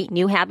create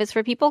new habits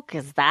for people,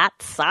 because that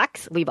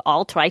sucks. We've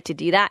all tried to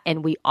do that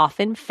and we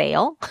often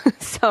fail.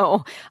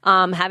 So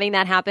having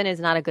that happen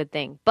is not a good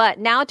thing. But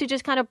now to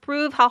just kind of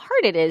prove how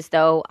hard it is,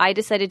 though, I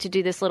decided to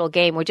do this little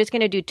game. We're just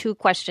going to do 2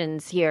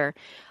 questions here.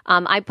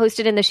 I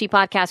posted in the She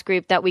Podcast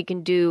group that we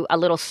can do a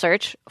little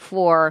search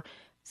for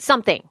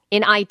something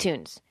in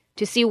iTunes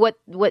to see what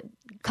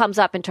comes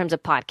up in terms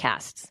of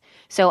podcasts.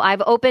 So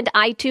I've opened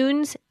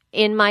iTunes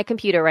in my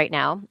computer right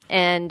now,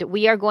 and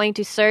we are going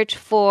to search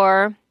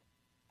for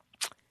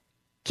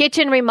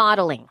kitchen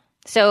remodeling.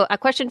 So a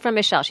question from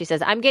Michelle. She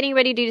says, I'm getting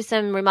ready to do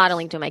some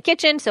remodeling to my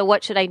kitchen. So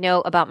what should I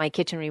know about my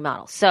kitchen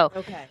remodel? So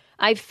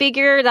I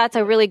figure that's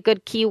a really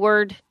good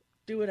keyword.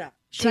 Do it up.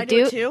 Should I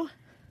do it too?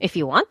 If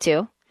you want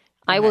to.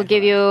 I will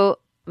give you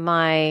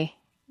my...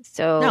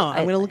 So no,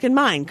 I'm going to look in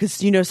mine because,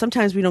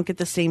 sometimes we don't get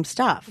the same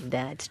stuff.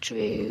 That's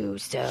true.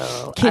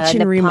 So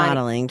kitchen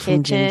remodeling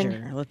from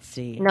Ginger. Let's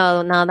see.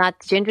 No,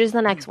 that's Ginger's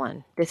the next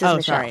one. This is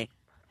Michelle. Sorry.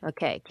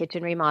 Okay,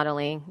 kitchen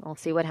remodeling. We'll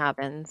see what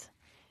happens.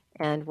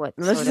 And what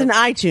this is in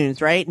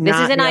iTunes, right? This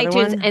is in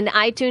iTunes, in the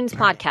iTunes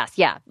podcast.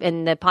 Yeah,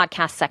 in the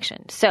podcast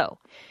section. So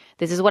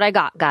this is what I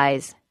got,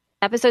 guys.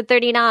 Episode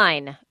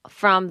 39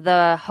 from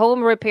the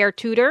Home Repair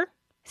Tutor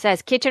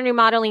says kitchen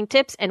remodeling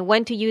tips and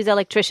when to use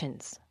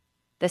electricians.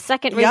 The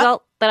second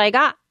result that I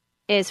got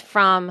is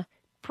from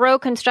Pro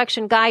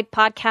Construction Guide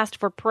Podcast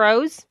for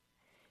Pros.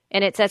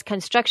 And it says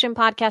Construction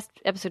Podcast,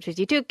 episode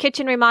 52,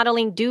 Kitchen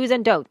Remodeling Do's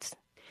and Don'ts.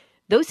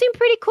 Those seem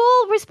pretty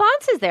cool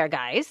responses there,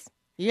 guys.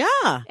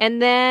 Yeah.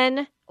 And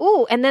then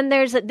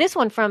there's this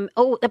one from,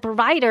 the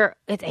provider.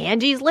 It's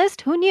Angie's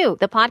List. Who knew?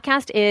 The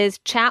podcast is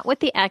Chat with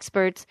the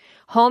Experts,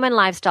 Home and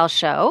Lifestyle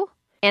Show.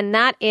 And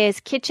that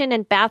is Kitchen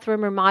and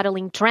Bathroom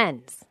Remodeling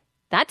Trends.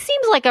 That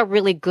seems like a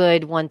really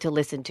good one to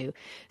listen to.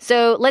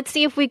 So let's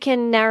see if we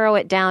can narrow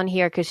it down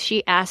here, because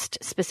she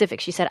asked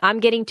specific. She said, I'm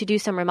getting to do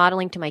some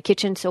remodeling to my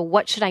kitchen, so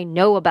what should I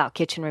know about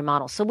kitchen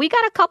remodels? So we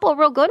got a couple of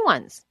real good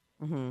ones.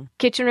 Mm-hmm.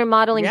 Kitchen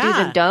remodeling do's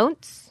and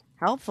don'ts.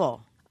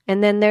 Helpful.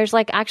 And then there's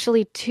like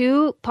actually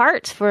 2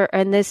 parts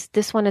and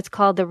this one, it's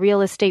called the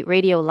Real Estate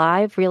Radio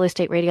Live.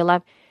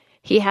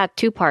 He had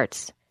 2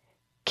 parts.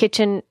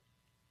 Kitchen,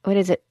 what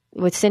is it?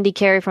 With Cindy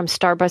Carey from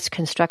Starbust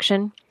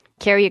Construction.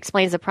 Carrie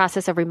explains the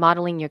process of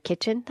remodeling your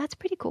kitchen. That's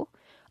pretty cool.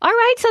 All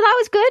right, so that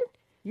was good.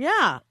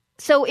 Yeah.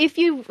 So if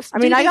you...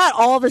 I got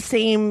all the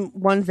same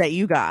ones that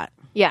you got.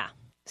 Yeah.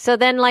 So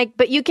then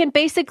but you can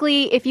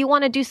basically, if you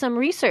want to do some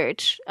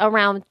research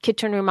around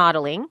kitchen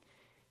remodeling,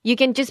 you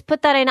can just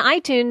put that in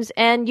iTunes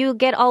and you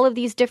get all of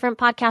these different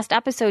podcast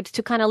episodes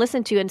to kind of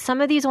listen to. And some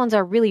of these ones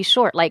are really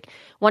short. Like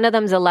one of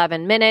them's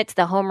 11 minutes,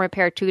 the Home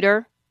Repair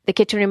Tutor. The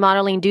Kitchen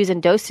Remodeling Do's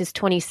and Don'ts is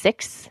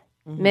 26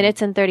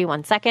 minutes and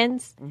 31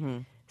 seconds. Mm-hmm.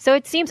 So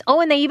it seems,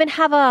 and they even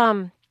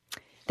have,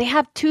 they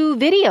have 2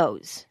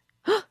 videos.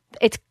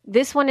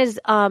 This one is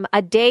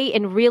A Day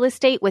in Real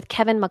Estate with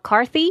Kevin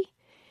McCarthy.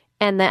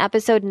 And the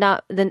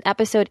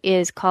episode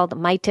is called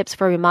My Tips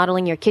for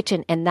Remodeling Your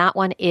Kitchen. And that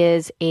one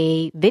is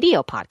a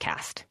video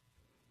podcast.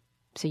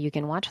 So you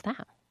can watch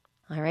that.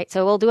 All right.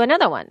 So we'll do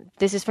another one.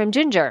 This is from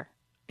Ginger.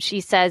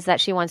 she says that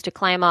she wants to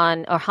climb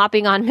on or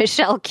hopping on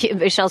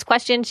Michelle's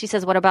question. She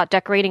says, what about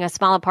decorating a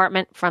small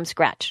apartment from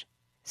scratch?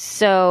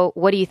 So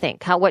what do you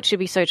think? What should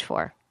we search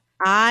for?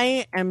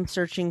 I am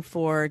searching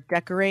for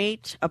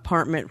decorate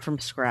apartment from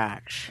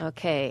scratch.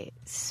 Okay.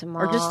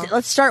 Small. Or just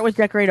let's start with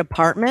decorate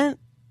apartment.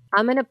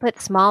 I'm going to put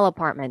small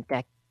apartment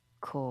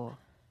decor.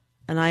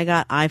 And I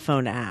got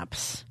iPhone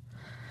apps.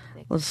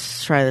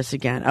 Let's try this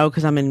again. Oh,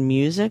 because I'm in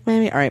music,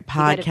 maybe? All right,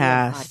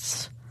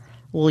 podcasts.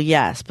 Well,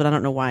 yes, but I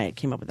don't know why it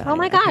came up with that. Oh,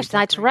 my gosh,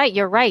 that's right.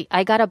 You're right.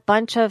 I got a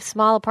bunch of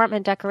small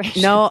apartment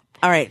decorations. No,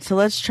 all right, so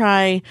let's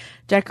try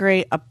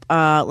decorate.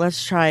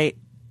 Let's try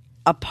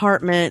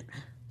apartment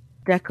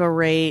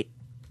decorate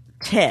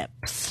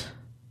tips.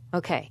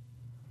 Okay.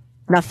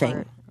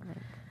 Nothing.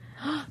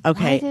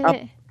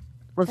 Okay,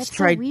 let's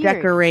try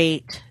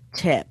decorate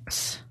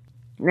tips.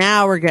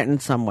 Now we're getting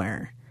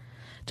somewhere.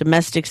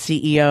 Domestic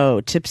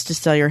CEO, tips to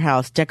sell your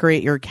house,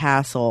 decorate your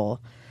castle,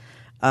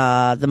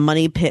 the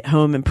Money Pit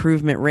Home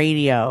Improvement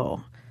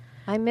Radio.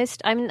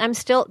 I'm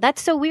still,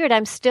 that's so weird.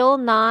 I'm still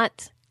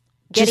not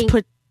getting. Just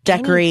put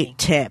decorate anything.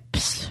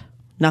 tips.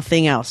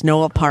 Nothing else.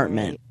 No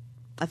apartment.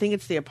 I think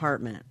it's the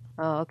apartment.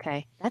 Oh,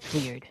 okay. That's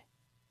weird.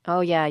 Oh,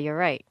 yeah, you're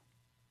right.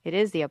 It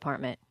is the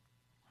apartment.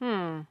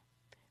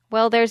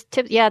 Well, there's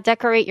tips. Yeah,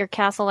 decorate your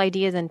castle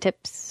ideas and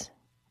tips.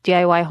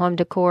 DIY home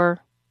decor.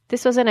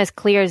 This wasn't as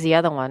clear as the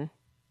other one.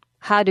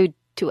 How to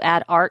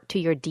add art to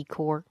your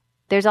decor.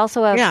 There's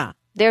also a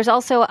there's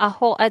also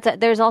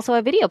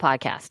a video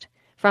podcast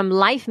from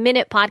Life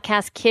Minute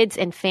Podcast Kids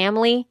and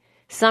Family,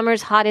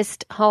 Summer's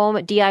Hottest Home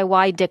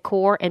DIY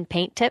Decor and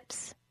Paint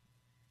Tips.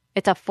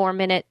 It's a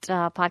 4-minute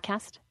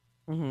podcast.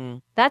 Mm-hmm.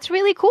 That's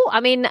really cool.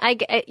 I mean,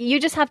 you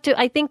just have to,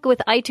 I think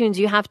with iTunes,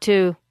 you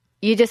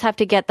just have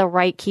to get the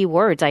right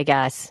keywords, I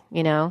guess,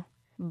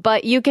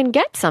 but you can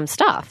get some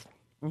stuff.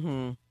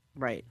 Mm-hmm.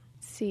 Right.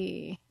 Let's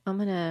see, I'm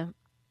going to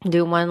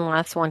do one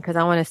last one because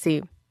I want to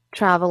see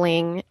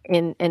traveling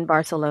in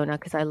Barcelona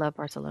because I love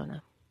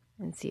Barcelona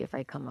and see if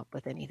I come up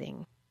with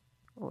anything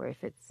or if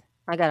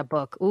I got a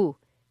book. Ooh,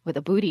 with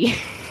a booty.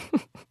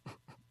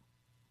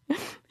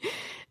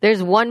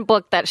 There's one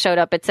book that showed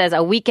up. It says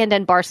A Weekend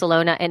in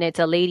Barcelona and it's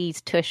a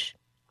lady's tush.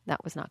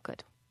 That was not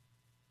good.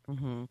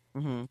 Mm-hmm.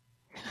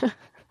 Mm-hmm.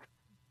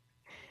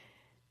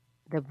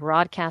 The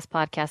broadcast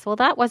podcast. Well,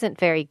 that wasn't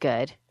very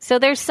good. So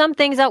there's some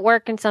things that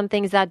work and some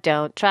things that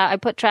don't. I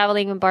put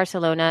traveling in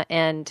Barcelona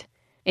and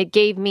it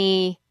gave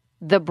me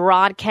the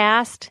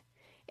broadcast.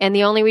 And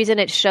the only reason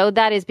it showed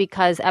that is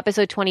because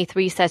episode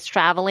 23 says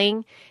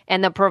traveling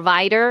and the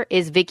provider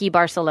is Vicky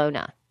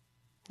Barcelona.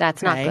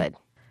 That's not good.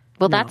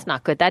 Well, that's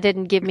not good. That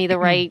didn't give me the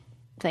right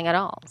thing at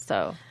all.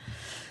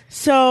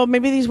 So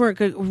maybe these weren't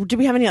good. Do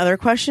we have any other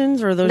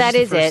questions, or are those that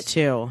just is the first it?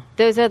 Two?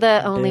 Those are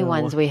the only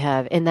ones we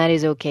have, and that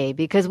is okay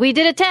because we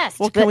did a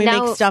test. Well, can we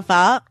make stuff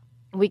up?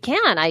 We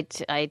can.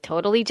 I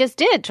totally just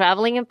did.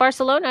 Traveling in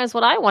Barcelona is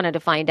what I wanted to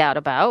find out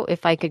about.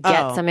 If I could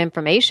get some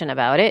information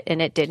about it,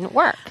 and it didn't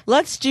work.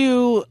 Let's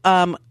do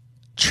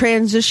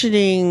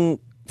transitioning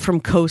from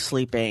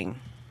co-sleeping.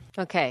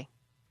 Okay.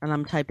 And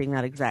I'm typing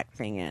that exact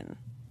thing in.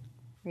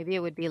 Maybe it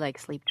would be like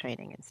sleep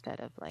training instead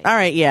of like... All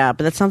right, yeah,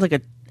 but that sounds like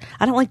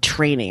I don't like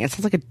training. It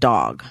sounds like a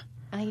dog.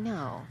 I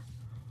know.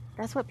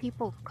 That's what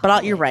people call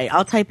But you're right.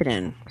 I'll type it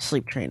in.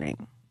 Sleep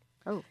training.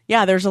 Oh.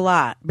 Yeah, there's a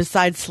lot.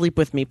 Besides Sleep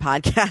With Me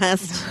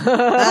podcast.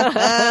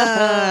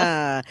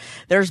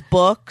 There's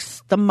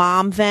books. The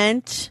Mom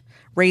Vent.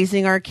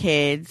 Raising Our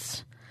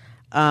Kids.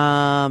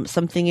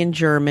 Something in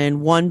German.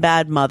 One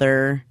Bad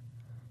Mother.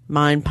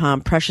 Mind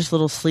Pump. Precious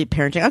Little Sleep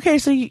Parenting. Okay,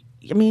 so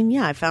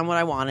I found what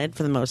I wanted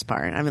for the most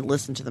part. I haven't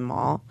listened to them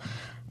all,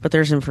 but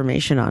there's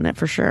information on it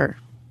for sure.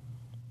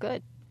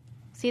 Good.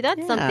 See,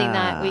 that's something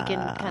that we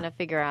can kind of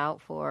figure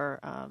out for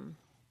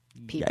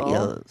people.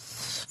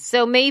 Yes.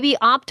 So maybe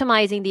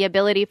optimizing the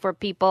ability for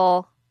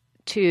people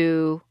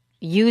to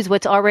use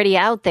what's already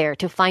out there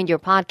to find your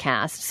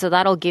podcast. So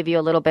that'll give you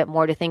a little bit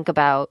more to think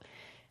about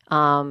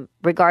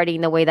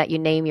regarding the way that you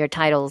name your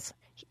titles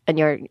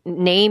and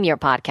name your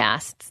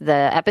podcasts, the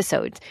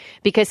episodes,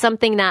 because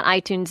something that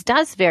iTunes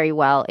does very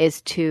well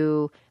is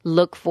to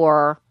look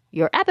for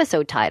your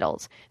episode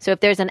titles. So if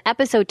there's an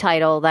episode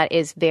title that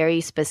is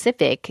very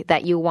specific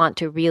that you want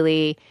to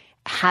really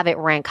have it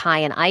rank high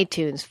in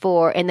iTunes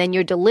for, and then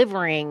you're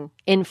delivering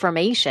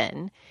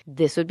information,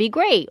 this would be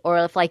great. Or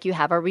if like you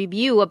have a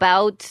review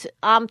about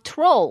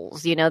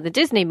Trolls, the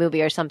Disney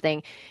movie or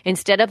something,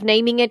 instead of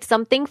naming it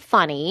something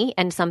funny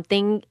and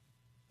something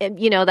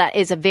that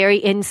is a very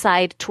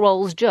inside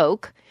Trolls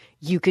joke,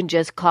 you can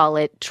just call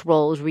it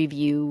Trolls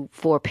Review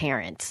for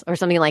Parents or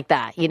something like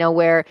that,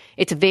 where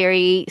it's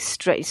very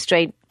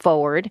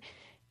straightforward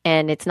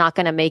and it's not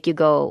going to make you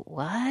go,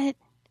 what?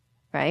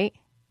 Right?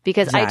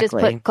 Because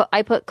exactly.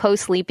 I put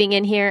co-sleeping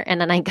in here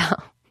and then I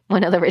got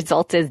one of the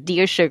results is,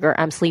 Dear Sugar,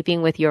 I'm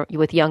sleeping with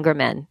younger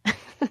men.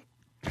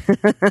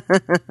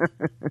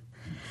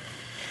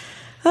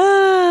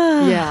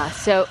 Yeah.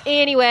 So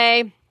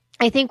anyway,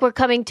 I think we're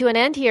coming to an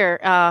end here.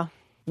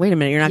 Wait a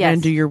minute. You're not going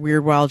to do your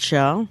Weird Wild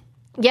show?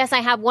 Yes, I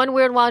have one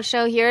Weird Wild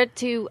show here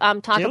to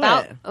talk Do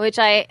about, it. which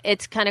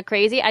it's kind of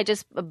crazy. I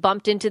just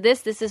bumped into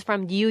this. This is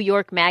from New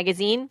York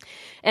Magazine,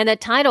 and the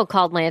title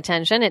called my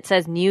attention. It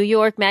says, New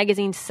York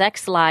Magazine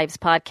Sex Lives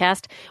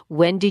Podcast.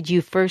 When did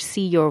you first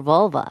see your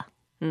vulva?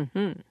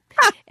 Mm-hmm.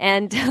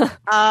 And can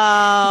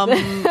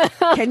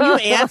you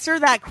answer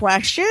that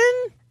question?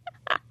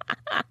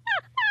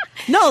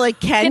 No, like,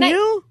 can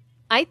you?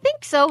 I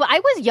think so. I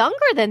was younger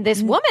than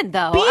this woman, though.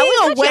 I Being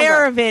was much aware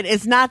younger. of it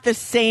is not the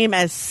same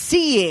as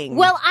seeing.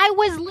 Well, I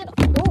was little.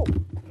 Oh.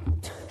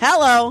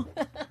 Hello.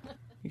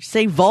 You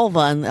say vulva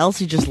and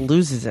Elsie just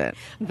loses it.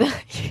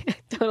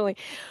 Totally.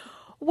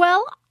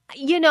 Well,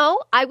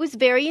 I was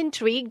very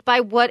intrigued by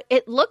what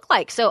it looked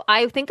like. So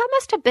I think I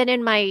must have been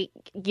I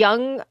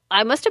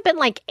must have been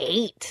like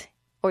 8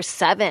 or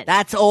 7.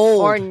 That's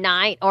old. Or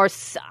 9 or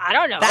I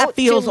don't know. That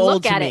feels look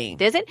old to at me. It.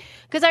 Does it?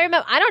 Because I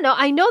remember, I don't know.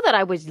 I know that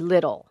I was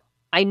little.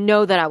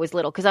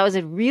 Because I was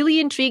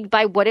really intrigued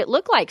by what it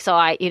looked like. So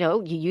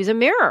you use a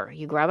mirror.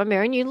 You grab a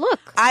mirror and you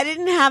look. I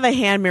didn't have a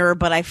hand mirror,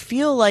 but I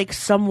feel like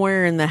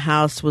somewhere in the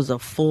house was a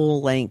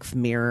full-length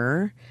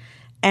mirror.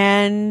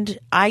 And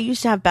I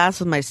used to have baths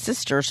with my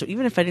sister, so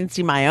even if I didn't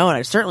see my own,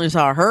 I certainly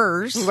saw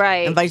hers.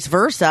 Right. And vice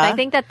versa. I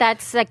think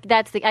that's I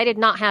did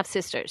not have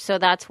sisters, so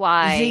that's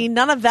why. See,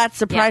 none of that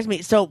surprised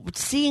me. So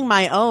seeing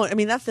my own, I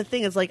mean, that's the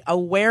thing, is like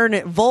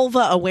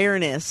vulva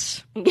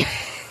awareness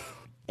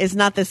is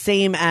not the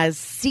same as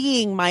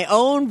seeing my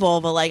own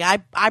vulva. Like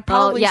I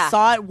probably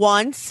saw it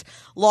once,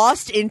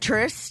 lost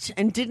interest,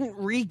 and didn't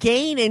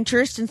regain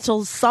interest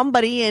until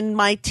somebody in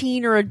my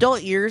teen or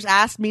adult years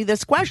asked me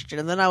this question.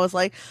 And then I was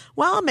like,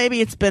 well, maybe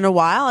it's been a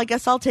while. I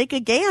guess I'll take a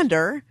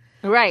gander.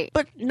 Right.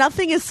 But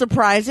nothing is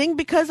surprising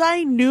because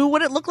I knew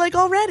what it looked like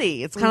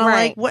already. It's kind of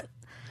like, what?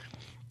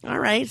 All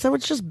right. So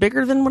it's just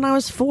bigger than when I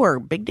was 4.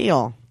 Big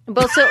deal.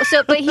 Well,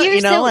 but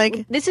here's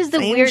this is the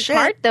same weird shit.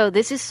 part, though.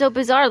 This is so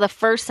bizarre. The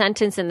first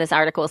sentence in this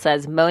article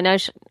says, Mona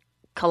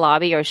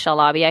Kalabi or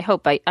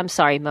Shalabi. I'm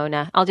sorry,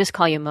 Mona. I'll just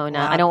call you Mona.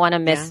 I don't want to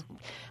miss. Yeah.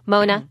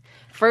 Mona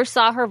first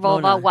saw her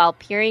vulva Mona. while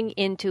peering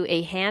into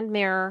a hand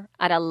mirror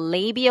at a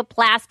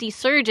labiaplasty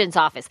surgeon's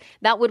office.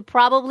 That would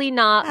probably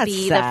not That's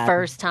be sad. the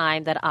first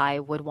time that I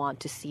would want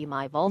to see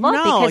my vulva.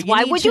 No, because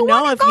why would you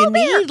know want if to go you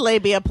there? need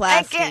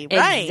labiaplasty,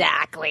 right?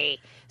 Exactly.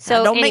 That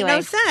So don't anyway, make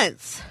no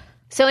sense.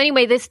 So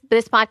anyway, this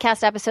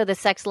podcast episode, the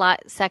sex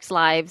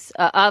lives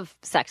of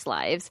sex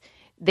lives,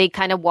 they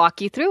kind of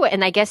walk you through it,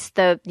 and I guess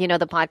the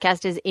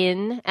podcast is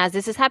in as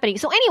this is happening.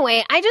 So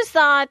anyway, I just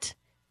thought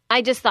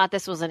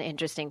this was an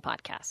interesting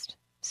podcast.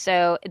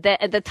 So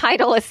the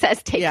title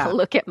says, "Take a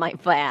look at my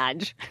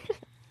badge."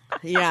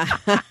 Yeah.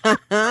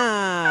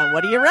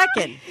 What do you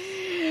reckon?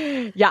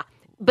 Yeah.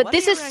 But What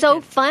this do you is so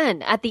reckon?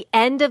 fun. At the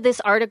end of this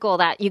article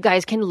that you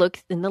guys can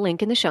look in the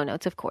link in the show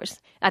notes, of course.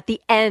 At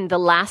the end, the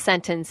last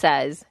sentence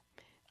says,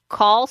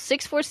 call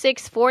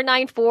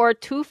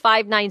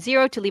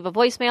 646-494-2590 to leave a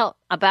voicemail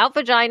about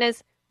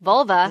vaginas,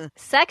 vulva,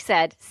 sex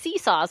ed,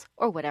 seesaws,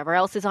 or whatever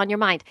else is on your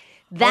mind.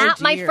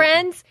 That, my dear.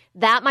 friends,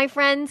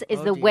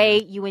 is the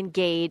way you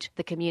engage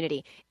the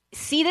community.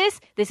 See this?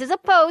 This is a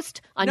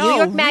post on New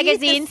York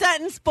Magazine. Read the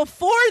sentence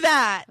before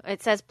that.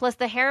 It says, plus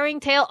the harrowing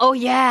tale. Oh,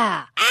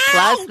 yeah.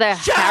 Plus the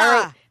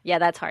harrowing. Yeah,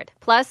 that's hard.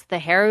 Plus the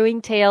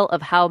harrowing tale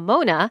of how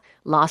Mona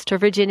lost her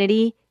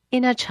virginity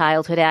in a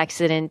childhood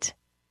accident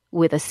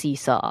with a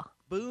seesaw.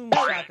 Boom,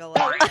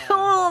 shakalaka.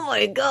 Oh,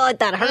 my God.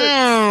 That hurts.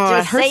 It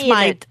Just hurts saying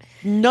my it.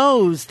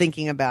 nose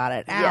thinking about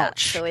it. Yeah.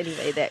 Ouch. So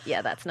anyway,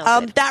 that's no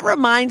good. That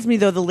reminds me,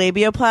 though, the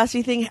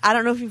labiaplasty thing. I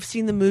don't know if you've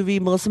seen the movie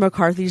Melissa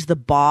McCarthy's The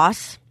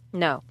Boss.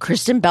 No.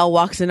 Kristen Bell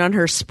walks in on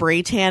her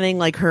spray tanning,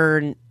 like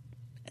her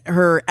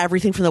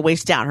everything from the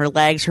waist down, her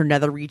legs, her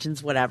nether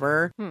regions,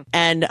 whatever.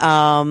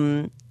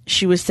 And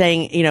she was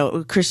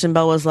saying, Kristen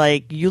Bell was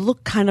like, you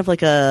look kind of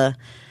like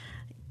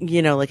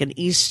like an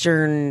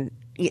Eastern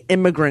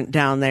immigrant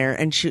down there.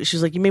 And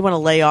she's like, you may want to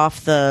lay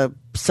off the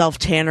self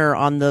tanner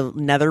on the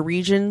nether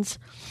regions.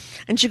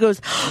 And she goes,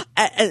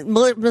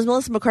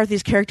 Melissa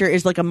McCarthy's character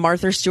is like a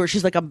Martha Stewart.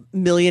 She's like a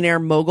millionaire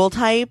mogul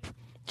type.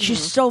 She's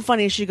so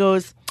funny. She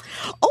goes,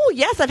 oh,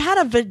 yes, I've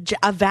had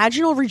a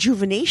vaginal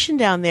rejuvenation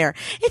down there.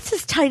 It's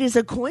as tight as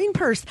a coin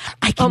purse.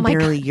 I can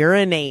barely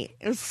urinate.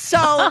 It was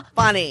so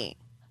funny.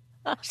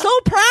 So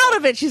proud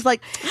of it. She's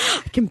like,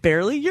 I can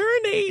barely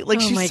urinate.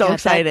 Like, she's so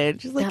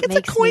excited. She's like, it's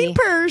a coin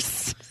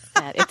purse.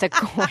 It's a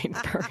coin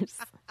purse.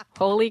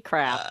 Holy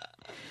crap.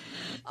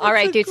 All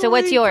right, dude. So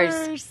what's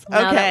yours?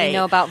 Now that we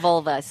know about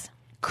vulvas.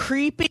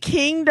 Creepy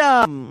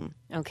Kingdom.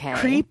 Okay.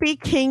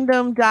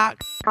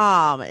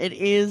 CreepyKingdom.com. It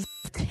is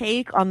a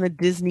take on the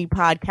Disney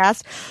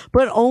podcast,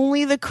 but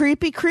only the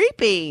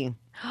creepy.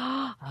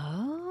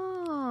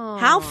 Oh.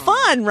 How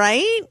fun,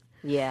 right?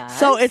 Yeah.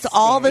 So it's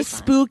all the fun.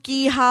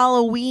 spooky,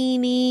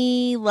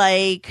 Halloween-y,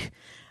 like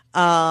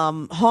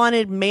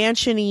haunted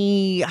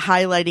mansion-y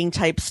highlighting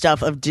type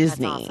stuff of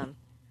Disney. That's awesome.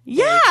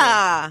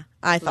 Yeah.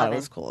 I thought Love it it.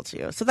 was cool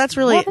too. So that's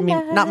really, Loving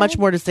that. not much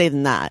more to say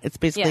than that. It's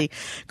basically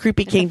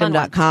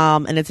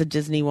creepykingdom.com, and it's a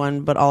Disney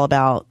one, but all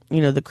about,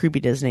 the creepy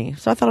Disney.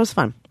 So I thought it was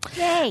fun.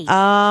 Yay.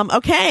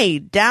 Okay,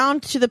 down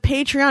to the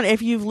Patreon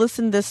if you've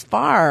listened this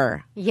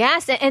far.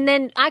 Yes. And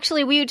then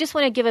actually, we just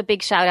want to give a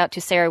big shout out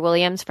to Sarah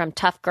Williams from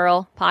Tough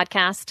Girl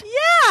Podcast.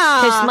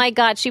 Yeah. Because, my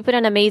God, she put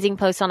an amazing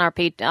post on our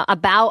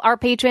about our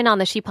patron on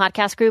the She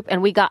Podcast group,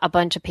 and we got a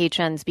bunch of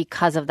patrons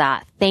because of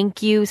that.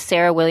 Thank you,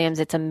 Sarah Williams.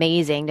 It's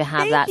amazing to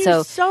have that. Thank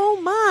you so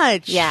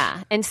much.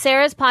 Yeah. And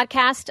Sarah's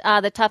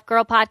podcast, the Tough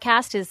Girl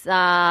Podcast, is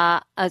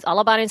all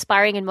about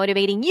inspiring and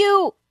motivating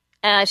you.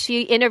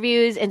 She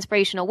interviews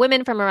inspirational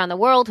women from around the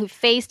world who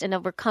faced and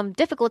overcome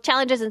difficult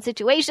challenges and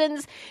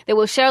situations. They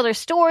will share their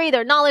story,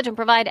 their knowledge, and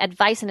provide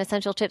advice and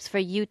essential tips for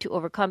you to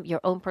overcome your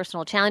own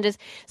personal challenges.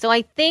 So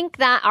I think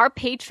that our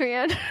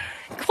Patreon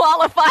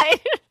qualified.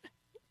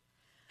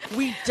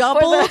 We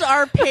doubled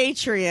our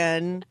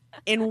Patreon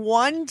in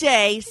one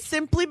day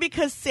simply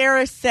because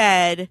Sarah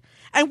said,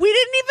 and we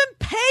didn't even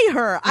pay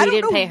her. I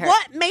don't know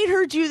what made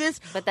her do this,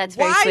 but that's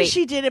very why sweet.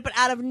 she did it, but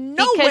out of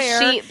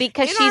nowhere,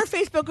 because in our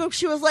Facebook group,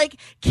 she was like,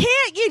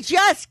 can't you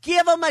just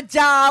give them $1?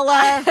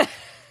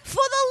 For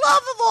the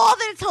love of all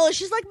that it's holy.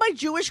 She's like my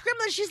Jewish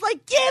grandmother. She's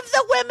like, give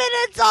the women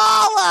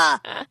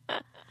 $1.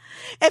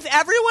 If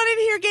everyone in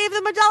here gave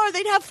them $1,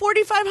 they'd have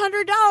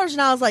 $4,500.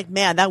 And I was like,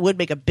 man, that would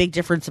make a big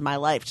difference in my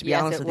life, to be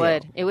honest with you.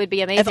 Yes, it would. It would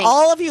be amazing. If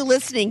all of you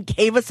listening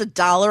gave us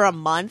 $1 a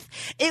month,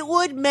 it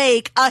would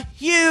make a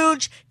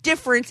huge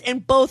difference in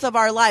both of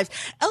our lives.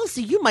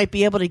 Elsie, you might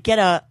be able to get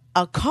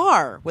a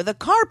car with a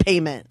car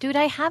payment. Dude,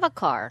 I have a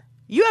car.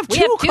 You have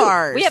two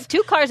cars. We have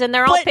 2 cars, and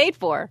they're all paid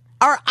for.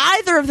 Are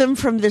either of them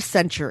from this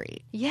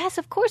century? Yes,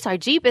 of course. Our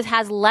Jeep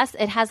has less.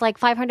 It has like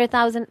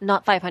 500,000,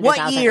 not 500,000.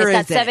 What year it's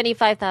got is it?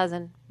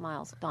 75,000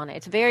 miles on it.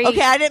 It's very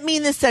Okay. I didn't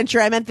mean this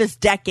century. I meant this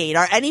decade.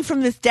 Are any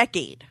from this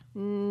decade?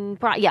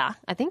 Yeah,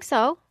 I think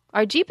so.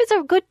 Our Jeep is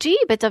a good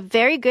Jeep. It's a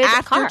very good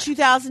car. After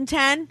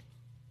 2010?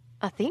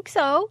 I think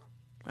so.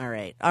 All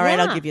right.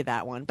 I'll give you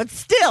that one. But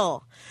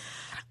still,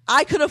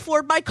 I could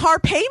afford my car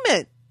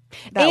payment.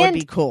 That would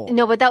be cool.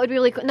 No, but that would be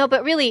really cool. No,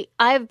 but really,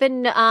 I'm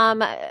going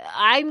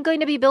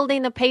to be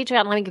building the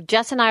Patreon. Like,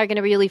 Jess and I are going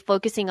to be really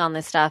focusing on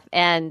this stuff.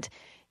 And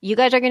you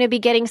guys are going to be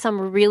getting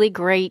some really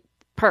great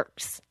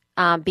perks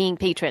being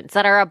patrons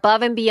that are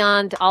above and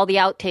beyond all the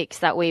outtakes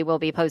that we will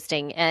be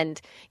posting. And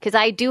because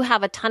I do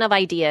have a ton of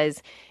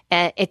ideas,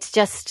 and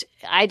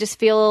I just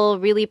feel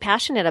really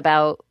passionate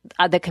about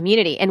the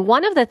community. And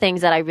one of the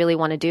things that I really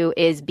want to do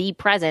is be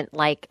present,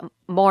 like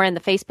more in the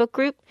Facebook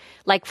group,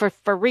 like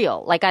for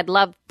real. Like, I'd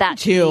love that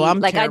too.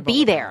 I'd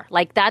be there.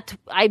 Like that.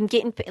 I'm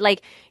getting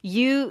like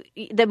you.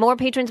 The more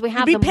patrons we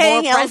have, You'd be the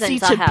paying more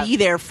presents Elsie I'll have. to be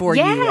there for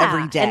you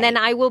every day. And then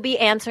I will be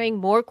answering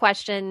more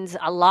questions,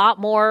 a lot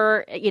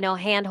more,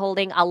 hand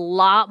holding, a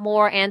lot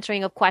more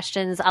answering of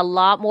questions, a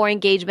lot more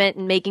engagement,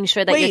 and making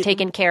sure that you're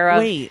taken care of.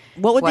 Wait,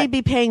 what would they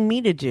be paying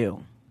me to do?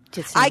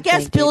 I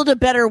guess build a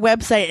better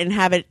website and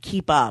have it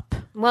keep up.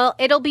 Well,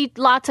 it'll be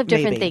lots of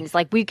different things.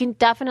 Like, we can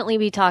definitely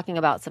be talking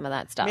about some of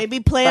that stuff. Maybe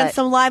plan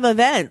some live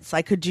events.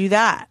 I could do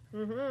that.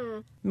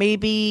 Mm-hmm.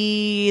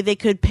 Maybe they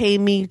could pay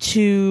me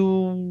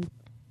to,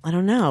 I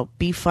don't know,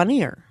 be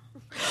funnier.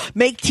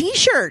 Make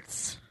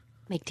T-shirts.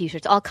 Make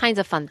T-shirts, all kinds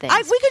of fun things.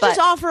 We could just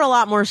offer a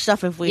lot more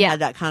stuff if we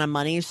had that kind of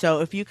money.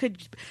 So if you could,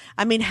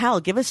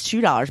 hell, give us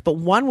 $2, but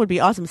one would be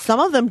awesome.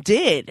 Some of them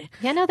did.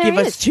 Yeah, no, give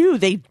us 2.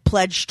 They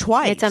pledged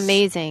twice. It's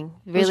amazing.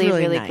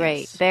 Really nice.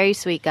 Great. Very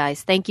sweet,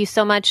 guys. Thank you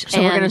so much.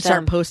 So we're going to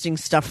start posting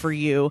stuff for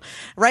you.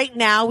 Right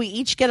now, we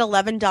each get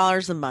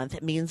 $11 a month.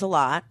 It means a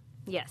lot.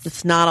 Yes.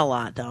 It's not a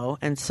lot, though.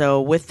 And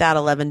so with that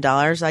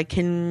 $11, I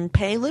can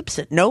pay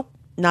Libsyn. Nope.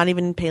 Not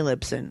even pay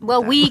Libsyn.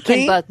 Well, we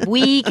can both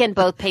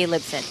pay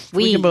Libsyn.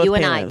 You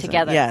and I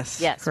together. Yes,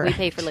 correct. We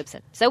pay for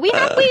Libsyn. So we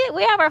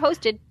have our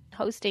hosting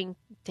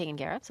taken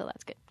care of. So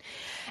that's good.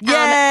 Yay!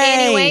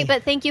 Anyway,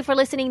 but thank you for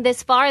listening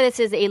this far. This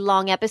is a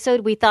long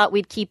episode. We thought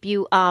we'd keep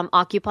you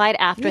occupied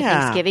after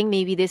Thanksgiving.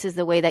 Maybe this is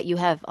the way that you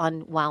have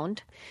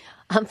unwound.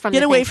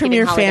 Get away from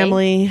your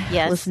family.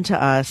 Yes. Listen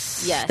to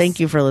us. Yes. Thank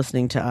you for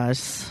listening to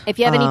us. If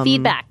you have any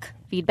feedback,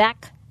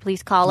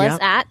 please call us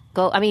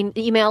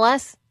email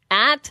us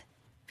at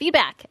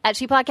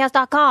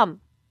feedback@shepodcast.com.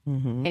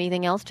 Mm-hmm.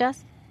 Anything else,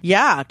 Jess?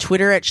 Yeah.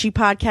 Twitter at She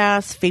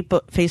Podcast,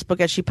 Facebook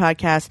at She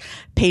Podcast,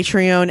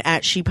 Patreon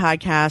at She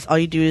Podcast. All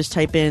you do is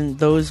type in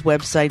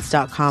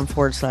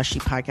thosewebsites.com/She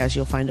Podcast.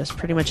 You'll find us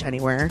pretty much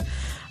anywhere.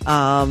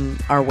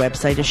 Our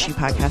website is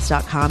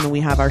shepodcast.com, and we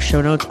have our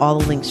show notes, all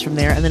the links from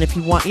there. And then if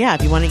you want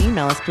to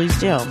email us, please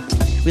do.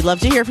 We'd love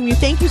to hear from you.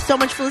 Thank you so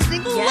much for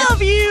listening. Yes.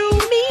 Love you.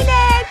 Mean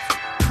it.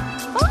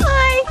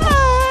 Bye.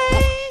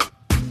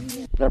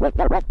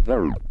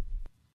 Bye.